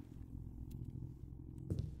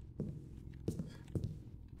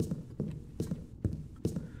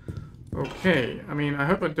 Okay, I mean, I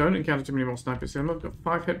hope I don't encounter too many more snipers here. I've got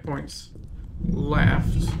 5 hit points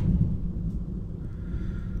left.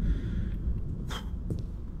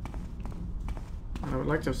 I would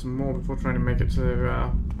like to have some more before trying to make it to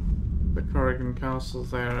the Korrigan castle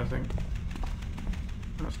there, I think.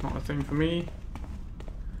 That's not a thing for me.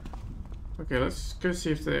 Okay, let's go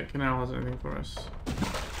see if the canal has anything for us.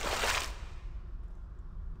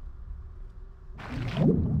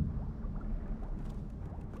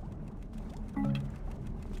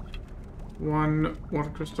 One water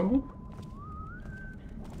crystal.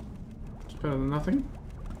 It's better than nothing.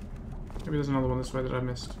 Maybe there's another one this way that I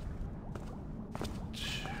missed.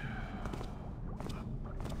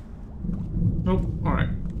 Nope, alright.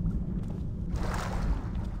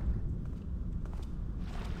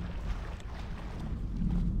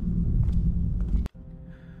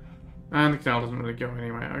 And the canal doesn't really go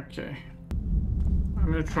anywhere, okay.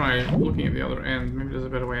 I'm gonna try looking at the other end, maybe there's a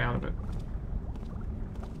better way out of it.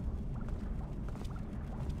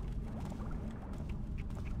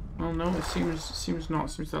 Well, no, it seems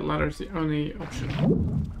not. Seems that ladder is the only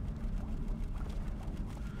option.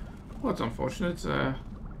 Well, it's unfortunate. It's a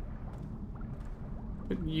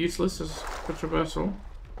bit useless as a traversal.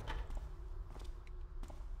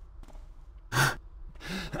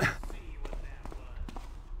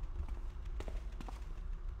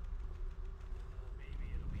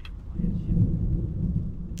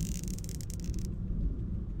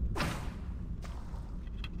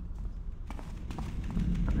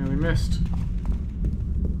 Missed.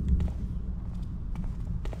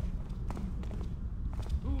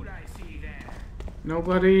 Who'd I see there?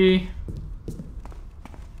 Nobody.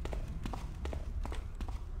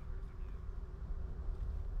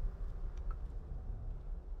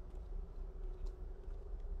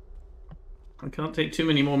 I can't take too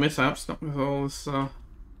many more mishaps, not with all this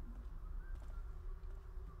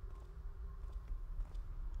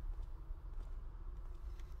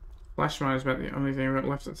flashlight is about the only thing I've got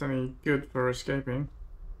left that's any good for escaping.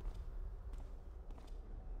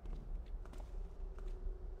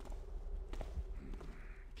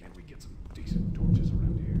 Can't we get some decent torches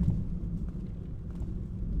around here?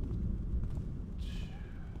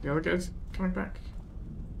 The other guys coming back.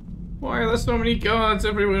 Why are there so many guards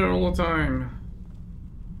everywhere all the time?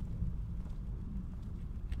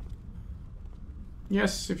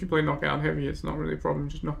 Yes, if you play knockout heavy, it's not really a problem,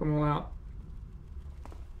 just knock them all out.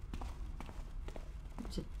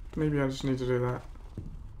 So maybe I just need to do that.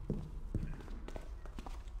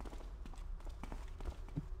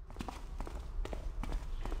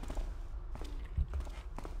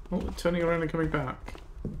 Oh, turning around and coming back.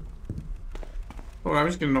 Alright, I'm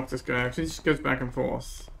just gonna knock this guy out. If he just goes back and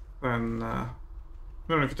forth, then I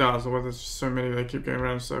don't know if he does or whether there's just so many they keep going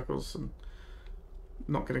around in circles and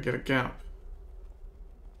not gonna get a gap.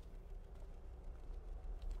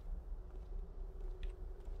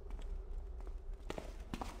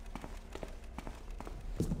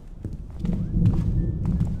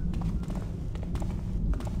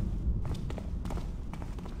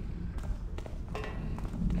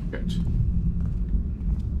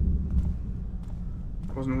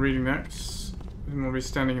 Wasn't reading that because I didn't want to be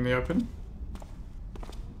standing in the open.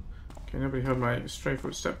 Okay, nobody heard my stray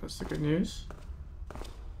footstep, that's the good news.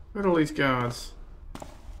 Where are all these guards?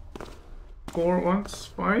 4 at once?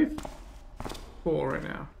 5? 4 right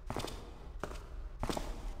now.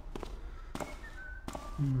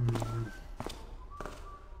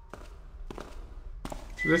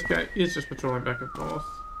 So this guy is just patrolling back and forth.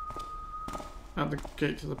 At the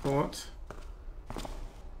gate to the port.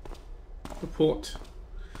 The port.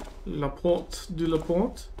 La Porte de la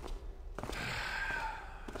Porte.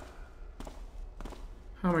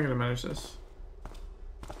 How am I going to manage this?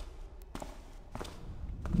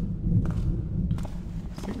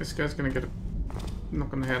 I think this guy's going to get a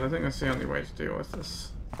knock on the head. I think that's the only way to deal with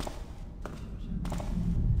this.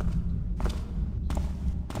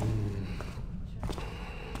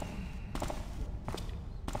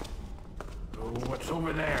 Oh, what's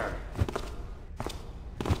over there?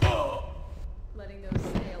 Letting those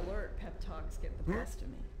stay alert pep talks get the best of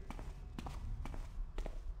me.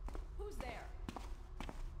 Who's there?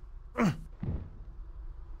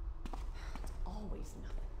 It's always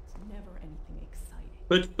nothing. It's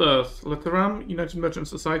Birch Birth, Literam, United Merchant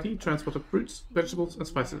Society, transport of fruits, vegetables, and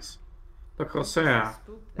spices. The Corsair,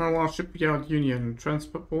 Marwar Shipyard Union,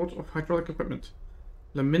 transport of hydraulic equipment.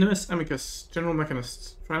 The Minimus Amicus, General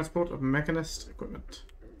Mechanist, transport of mechanist equipment.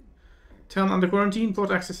 Town under quarantine,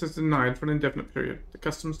 port access is denied for an indefinite period. The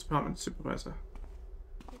Customs Department Supervisor.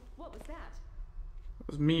 What was that? That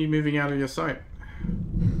was me moving out of your sight.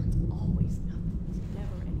 Always nothing. There's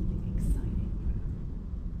never anything exciting.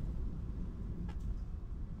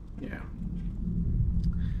 Yeah.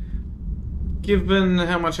 Given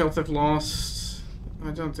how much health I've lost,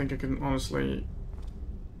 I don't think I can honestly...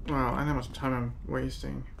 Well, and how much time I'm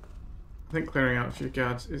wasting. I think clearing out a few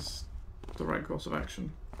guards is the right course of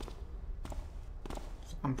action.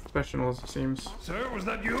 As unprofessional as it seems. Sir, was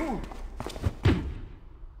that you?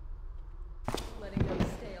 Letting them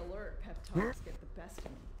stay alert, pep talks get the best of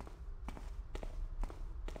me.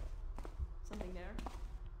 Something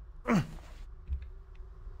there?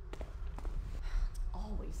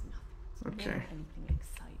 Always nothing. There's Okay. never anything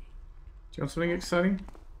exciting. Do you want something exciting?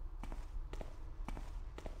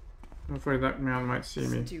 I'm afraid that man might see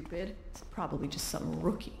me. Stupid. It's probably just some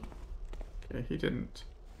rookie. Okay, he didn't.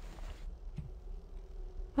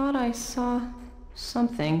 Thought I saw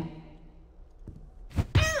something.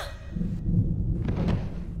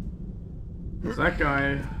 Because that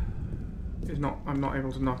guy is not... I'm not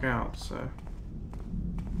able to knock out, so...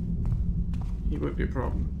 He would be a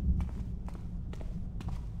problem.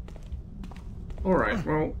 Alright,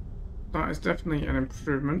 well... That is definitely an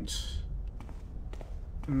improvement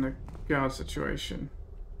in the guard situation.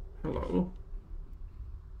 Hello?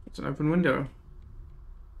 It's an open window.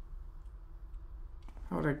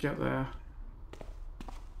 How would I get there?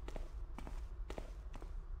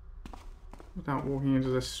 Without walking into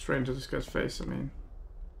this, straight into this guy's face, I mean.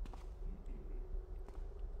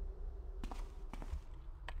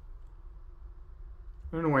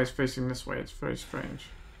 I don't know why he's facing this way, it's very strange.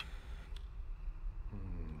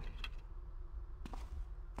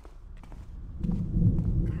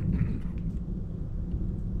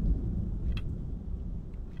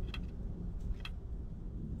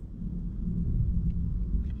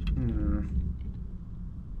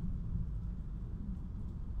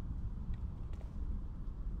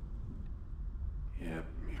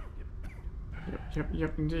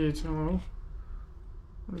 Yep, indeed. Hello.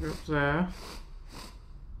 I'll go up there.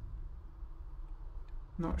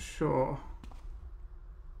 Not sure.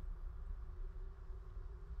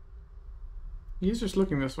 He's just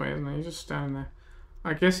looking this way, isn't he? He's just standing there.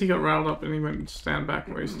 I guess he got riled up and he went to stand back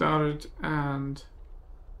where he started and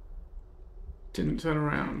didn't turn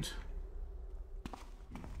around.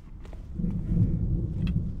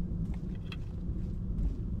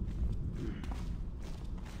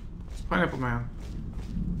 It's Pineapple Man.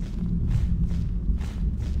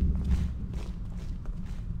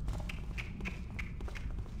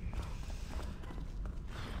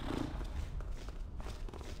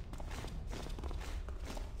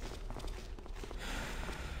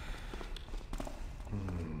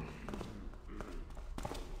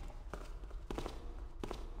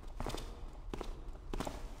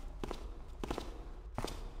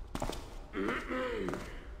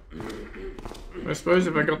 I suppose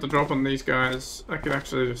if I got the drop on these guys, I could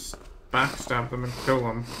actually just backstab them and kill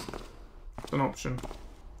them. It's an option.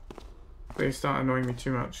 They start annoying me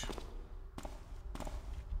too much.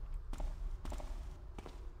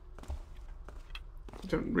 I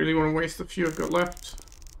don't really want to waste the few I've got left.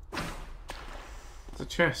 It's a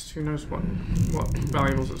chest, who knows what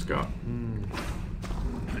valuables it's got.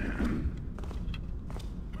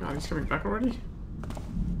 God, he's coming back already?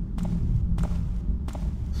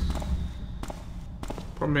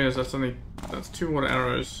 Problem is, that's 2 water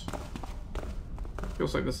arrows.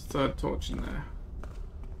 Feels like there's a third torch in there.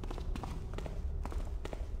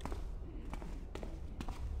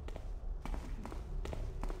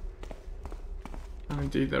 And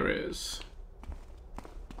indeed there is.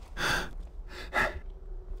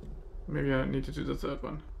 Maybe I don't need to do the third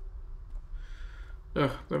one.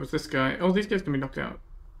 Ugh, there was this guy. Oh, these guys can be knocked out.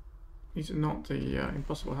 These are not the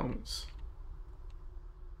impossible helmets.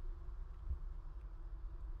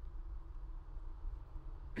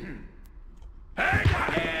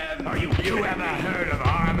 You ever heard of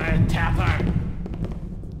Armor Tapper?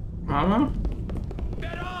 Armor?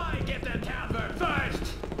 Bet I get the Tapper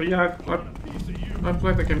first! But yeah, I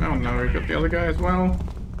played the game. Oh no, we got the other guy as well.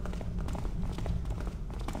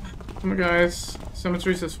 Come on guys,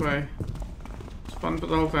 cemetery's this way. It's fun for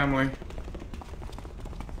the whole family.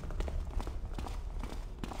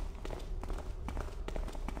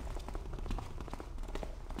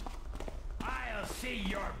 I'll see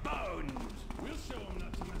your bones! We'll show them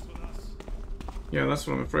not to mess with us. Yeah, that's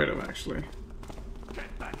what I'm afraid of, actually.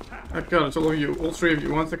 Oh god, it's all of you, all three of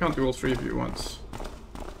you once. I can't do all three of you once.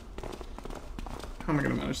 How am I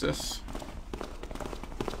gonna manage this?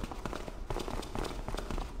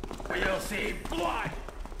 You'll see blood!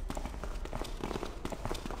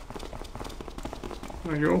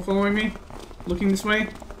 Are you all following me? Looking this way?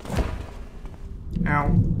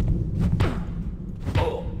 Ow.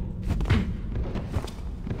 Oh.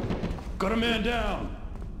 Got a man down!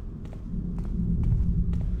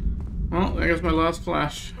 Well, there goes my last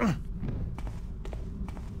flash.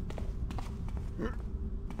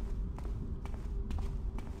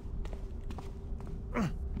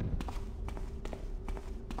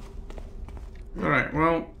 Alright,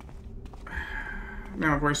 well...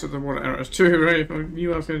 Now I've wasted the water arrows too, right? If I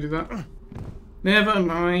knew I was going to do that. Never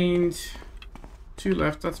mind. 2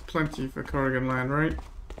 left, that's plenty for Korrigan land, right?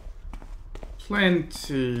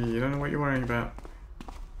 Plenty. I don't know what you're worrying about.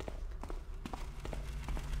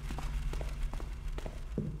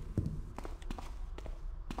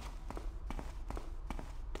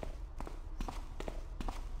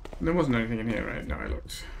 There wasn't anything in here, right? No, I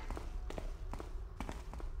looked.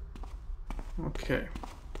 Okay.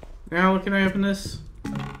 Now, can I open this?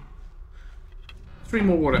 3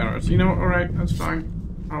 more water arrows. You know what? Alright, that's fine.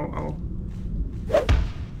 I'll...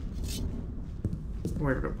 Wait,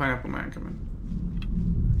 we've got Pineapple Man coming.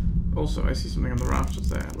 Also, I see something on the rafters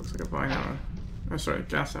there. It looks like a vine arrow. Oh, sorry,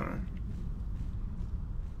 gas arrow.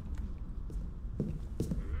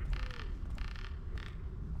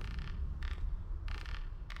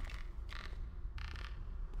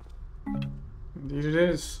 Indeed it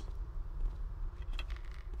is.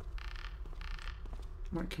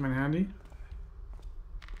 Might come in handy.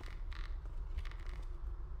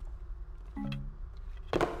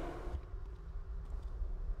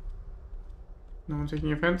 No one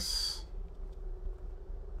taking offense.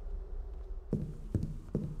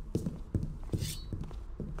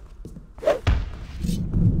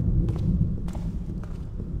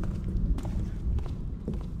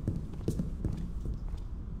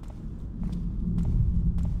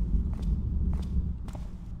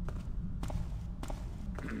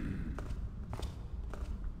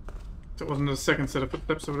 If it wasn't a second set of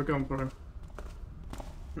footsteps, I would have gone for him.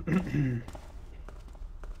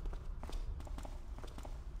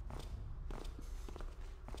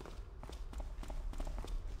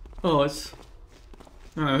 Oh, it's...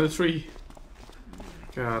 No, the 3...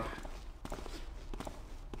 God.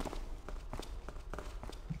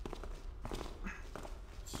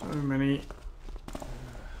 So many...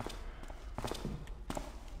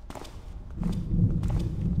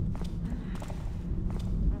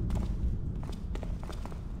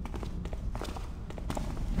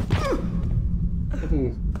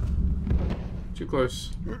 Ooh. Too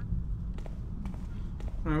close. Alright,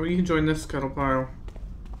 well you can join this scuttle pile.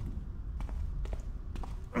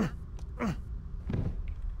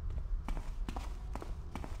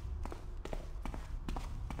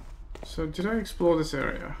 So, did I explore this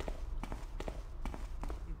area?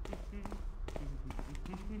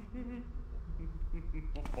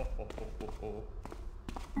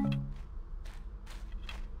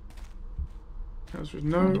 Answer is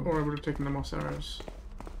no, or I would have taken the moss arrows.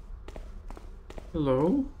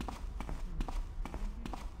 Hello?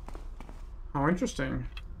 How interesting.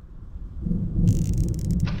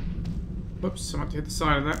 Whoops, I might hit the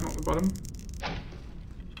side of that, not the bottom.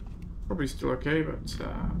 Probably still okay, but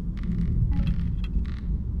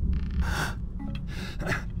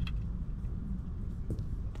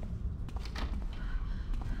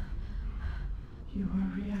You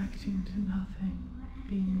are reacting to nothing.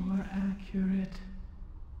 Be more accurate.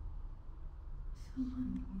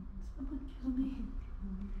 Someone kill me.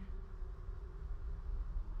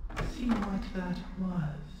 See what that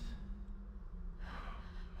was.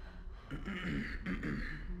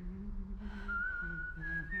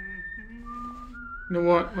 you know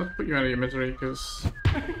what? Let's put you out of your misery, because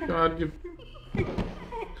God, your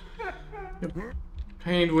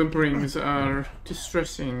pained whimperings are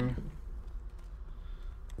distressing.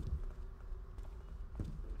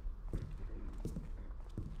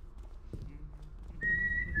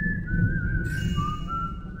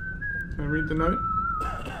 Can I read the note?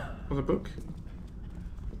 Or the book?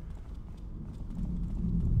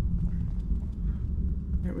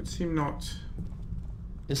 It would seem not.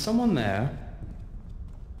 Is someone there?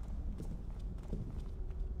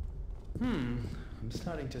 I'm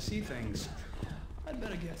starting to see things. I'd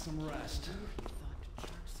better get some rest.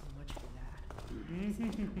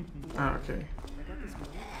 Ah, okay. I got this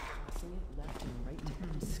money, tossing it left and right to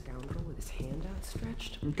every scoundrel with his hand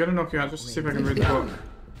outstretched. I'm gonna knock you out just to see if I can read the book.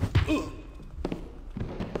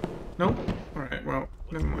 No? Alright,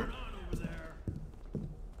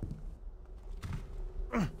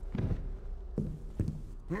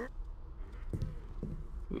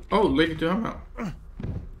 Oh, Lady Duhamel.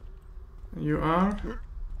 You are?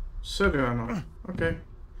 Sir Duhamel. Okay.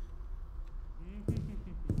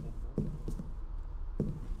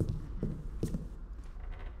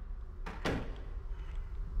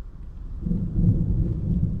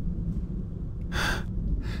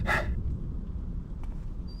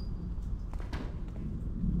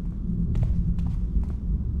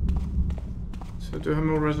 So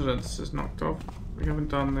Duhamel residence is knocked off. We haven't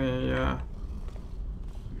done the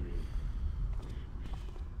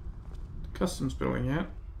customs building yet.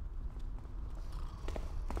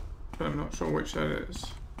 But I'm not sure which that is.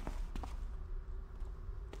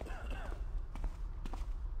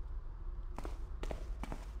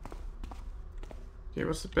 Okay,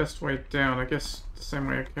 what's the best way down? I guess the same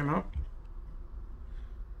way I came up.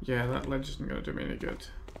 Yeah, that ledge isn't going to do me any good.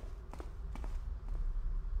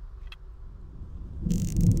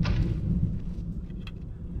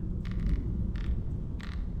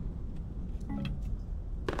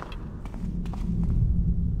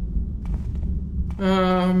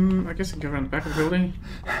 I guess I can go around the back of the building.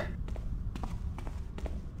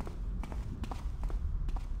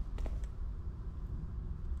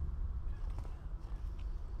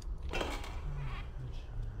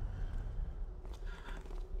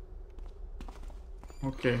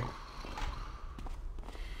 Okay.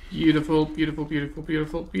 Beautiful, beautiful, beautiful,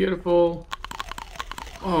 beautiful, beautiful.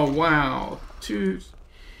 Oh, wow. 3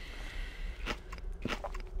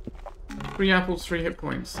 apples, 3 hit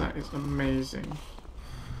points. That is amazing.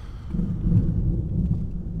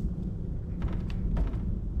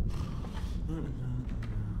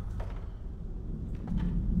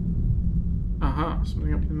 Aha,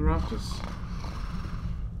 something up in the rafters.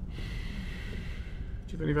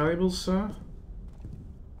 Do you have any valuables, sir?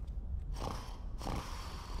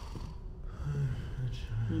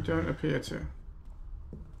 You don't appear to.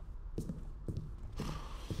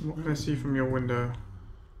 What can I see from your window?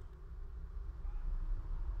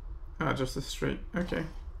 Ah, just the street. Okay.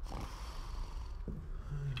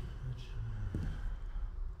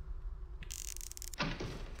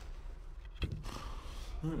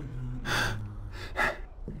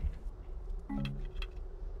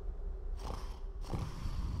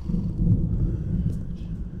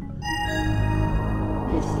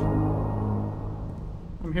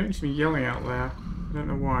 I'm hearing some yelling out there. I don't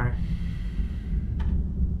know why.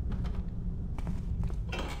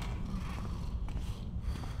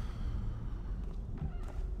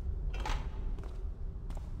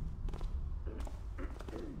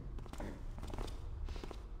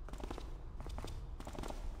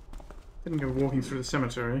 Didn't go walking through the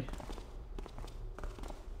cemetery.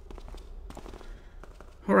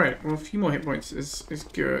 Alright, well a few more hit points is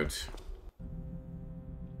good.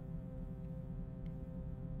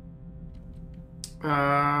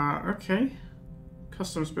 Okay.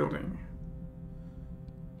 Customs building.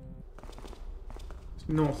 It's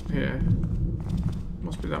north pier.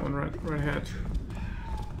 Must be that one right ahead.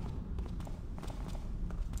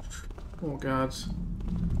 More guards.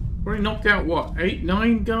 Already knocked out what? 8,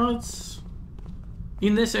 9 guards?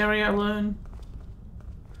 In this area alone?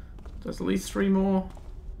 There's at least 3 more.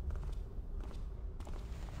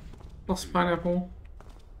 Plus pineapple.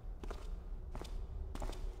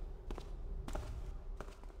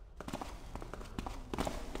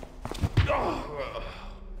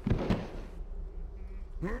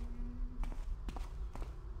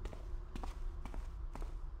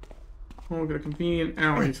 Oh, we've got a convenient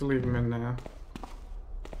alley to leave him in now.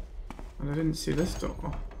 And I didn't see this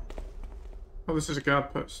door. Oh, this is a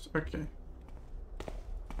guard post. Okay.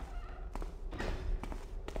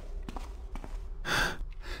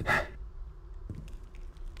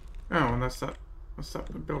 Oh, and that's that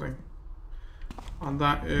building. And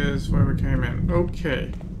that is where we came in.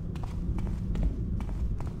 Okay.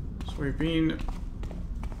 So we've been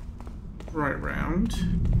right round.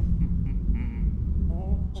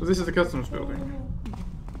 So this is the customs building,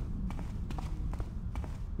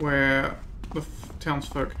 where the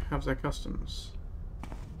townsfolk have their customs.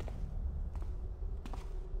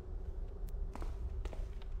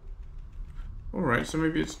 Alright, so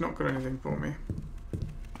maybe it's not got anything for me.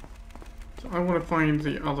 So I want to find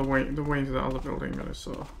the way to the other building that I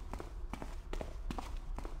saw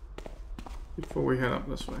before we head up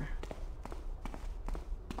this way.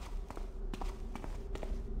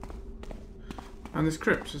 And this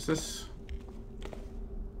crypt, is this...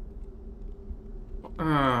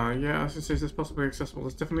 yeah, I was gonna say, is this possibly accessible?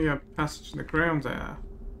 There's definitely a passage in the ground there.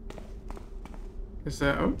 Is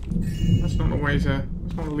there... Oh, that's not a way to...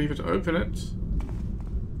 That's not a lever to open it.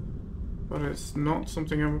 But it's not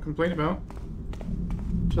something I would complain about.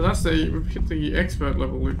 So that's we've hit the expert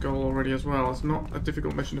level loot goal already as well. It's not a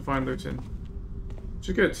difficult mission to find loot in, which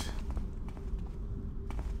is good.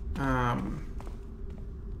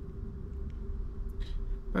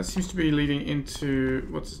 That seems to be leading into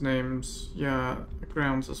what's his name's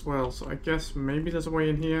grounds as well. So I guess maybe there's a way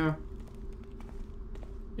in here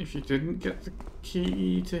if you didn't get the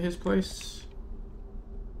key to his place.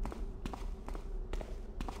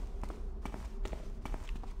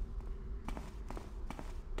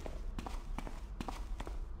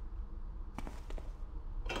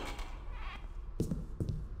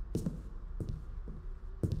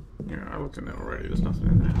 Yeah, I looked in there already. There's nothing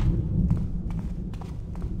in there.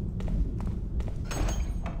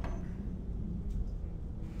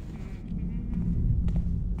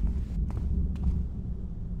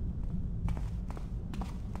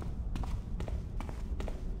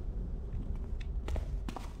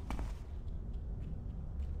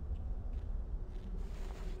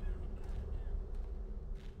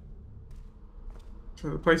 So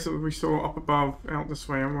the place that we saw up above, out this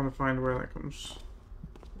way, I want to find where that comes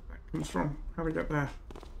from. How do we get there?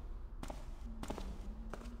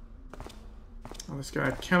 Oh, this guy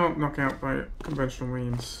cannot knock out by conventional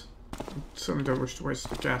means. I certainly don't wish to waste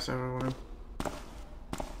the gas arrow on him.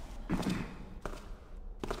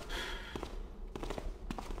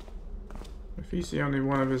 If he's the only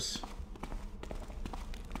one of his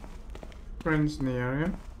friends in the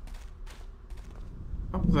area.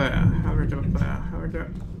 Up there. How do we get up there? How do we get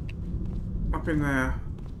up in there?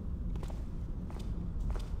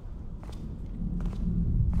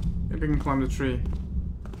 Maybe we can climb the tree.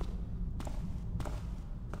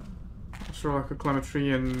 I'm sure I could climb a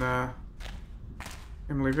tree in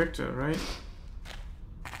Emily Victor, right?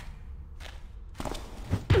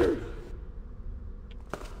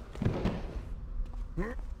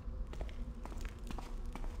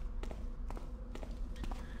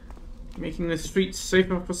 Making the streets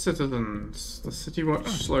safer for citizens. The City Watch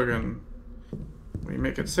slogan. We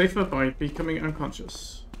make it safer by becoming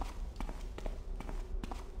unconscious.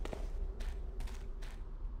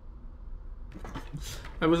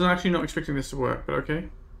 I was actually not expecting this to work, but okay.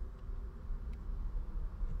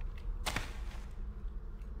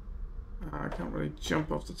 I can't really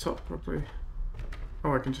jump off the top properly.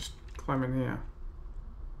 Oh, I can just climb in here.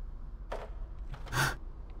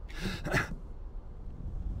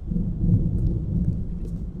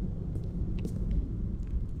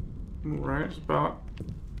 Alright, it's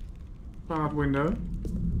barred window.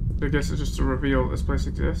 I guess it's just to reveal this place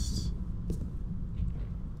exists.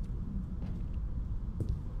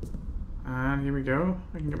 And here we go.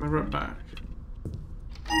 I can get my rope back.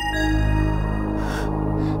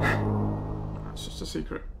 That's just a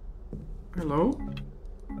secret. Hello?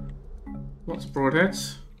 Lots of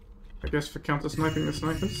broadheads. I guess for counter-sniping the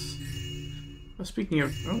snipers. Oh, speaking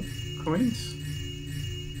of... oh, coins.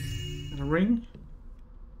 And a ring.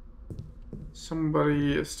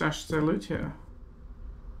 Somebody stashed their loot here.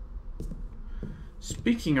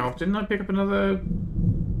 Speaking of, didn't I pick up another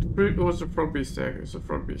fruit, or was it a frog beast egg? It was a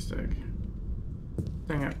frog beast egg.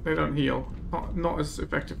 Dang it, they don't heal. Not as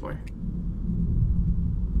effectively.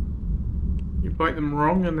 You bite them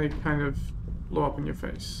wrong and they kind of blow up in your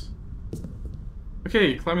face.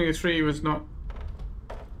 Okay, climbing a tree was not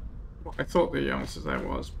what I thought the answer there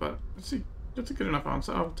was, but let's see. That's a good enough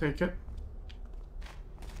answer, I'll take it.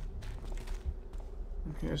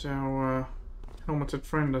 And here's our helmeted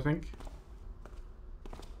friend, I think.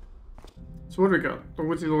 So what do we got? The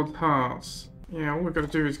Woodsy Lord's Hearts. Yeah, all we've got to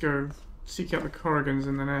do is go seek out the Korrigans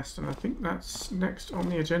in the nest, and I think that's next on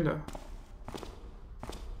the agenda.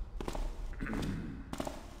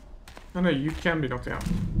 Oh no, you can be knocked out.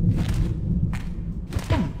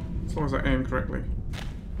 As long as I aim correctly.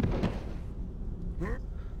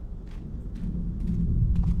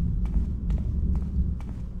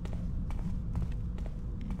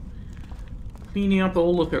 Cleaning up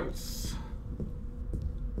all the pills.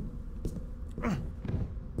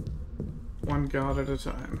 One guard at a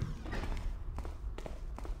time.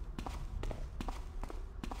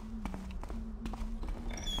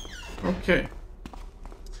 Okay.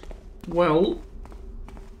 Well,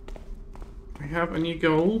 we have a new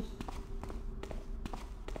goal.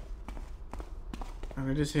 And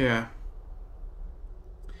it is here.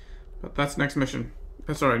 But that's next mission.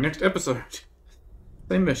 Sorry, next episode.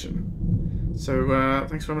 Same mission. So,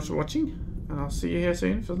 thanks very much for watching. And I'll see you here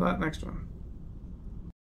soon for that next one.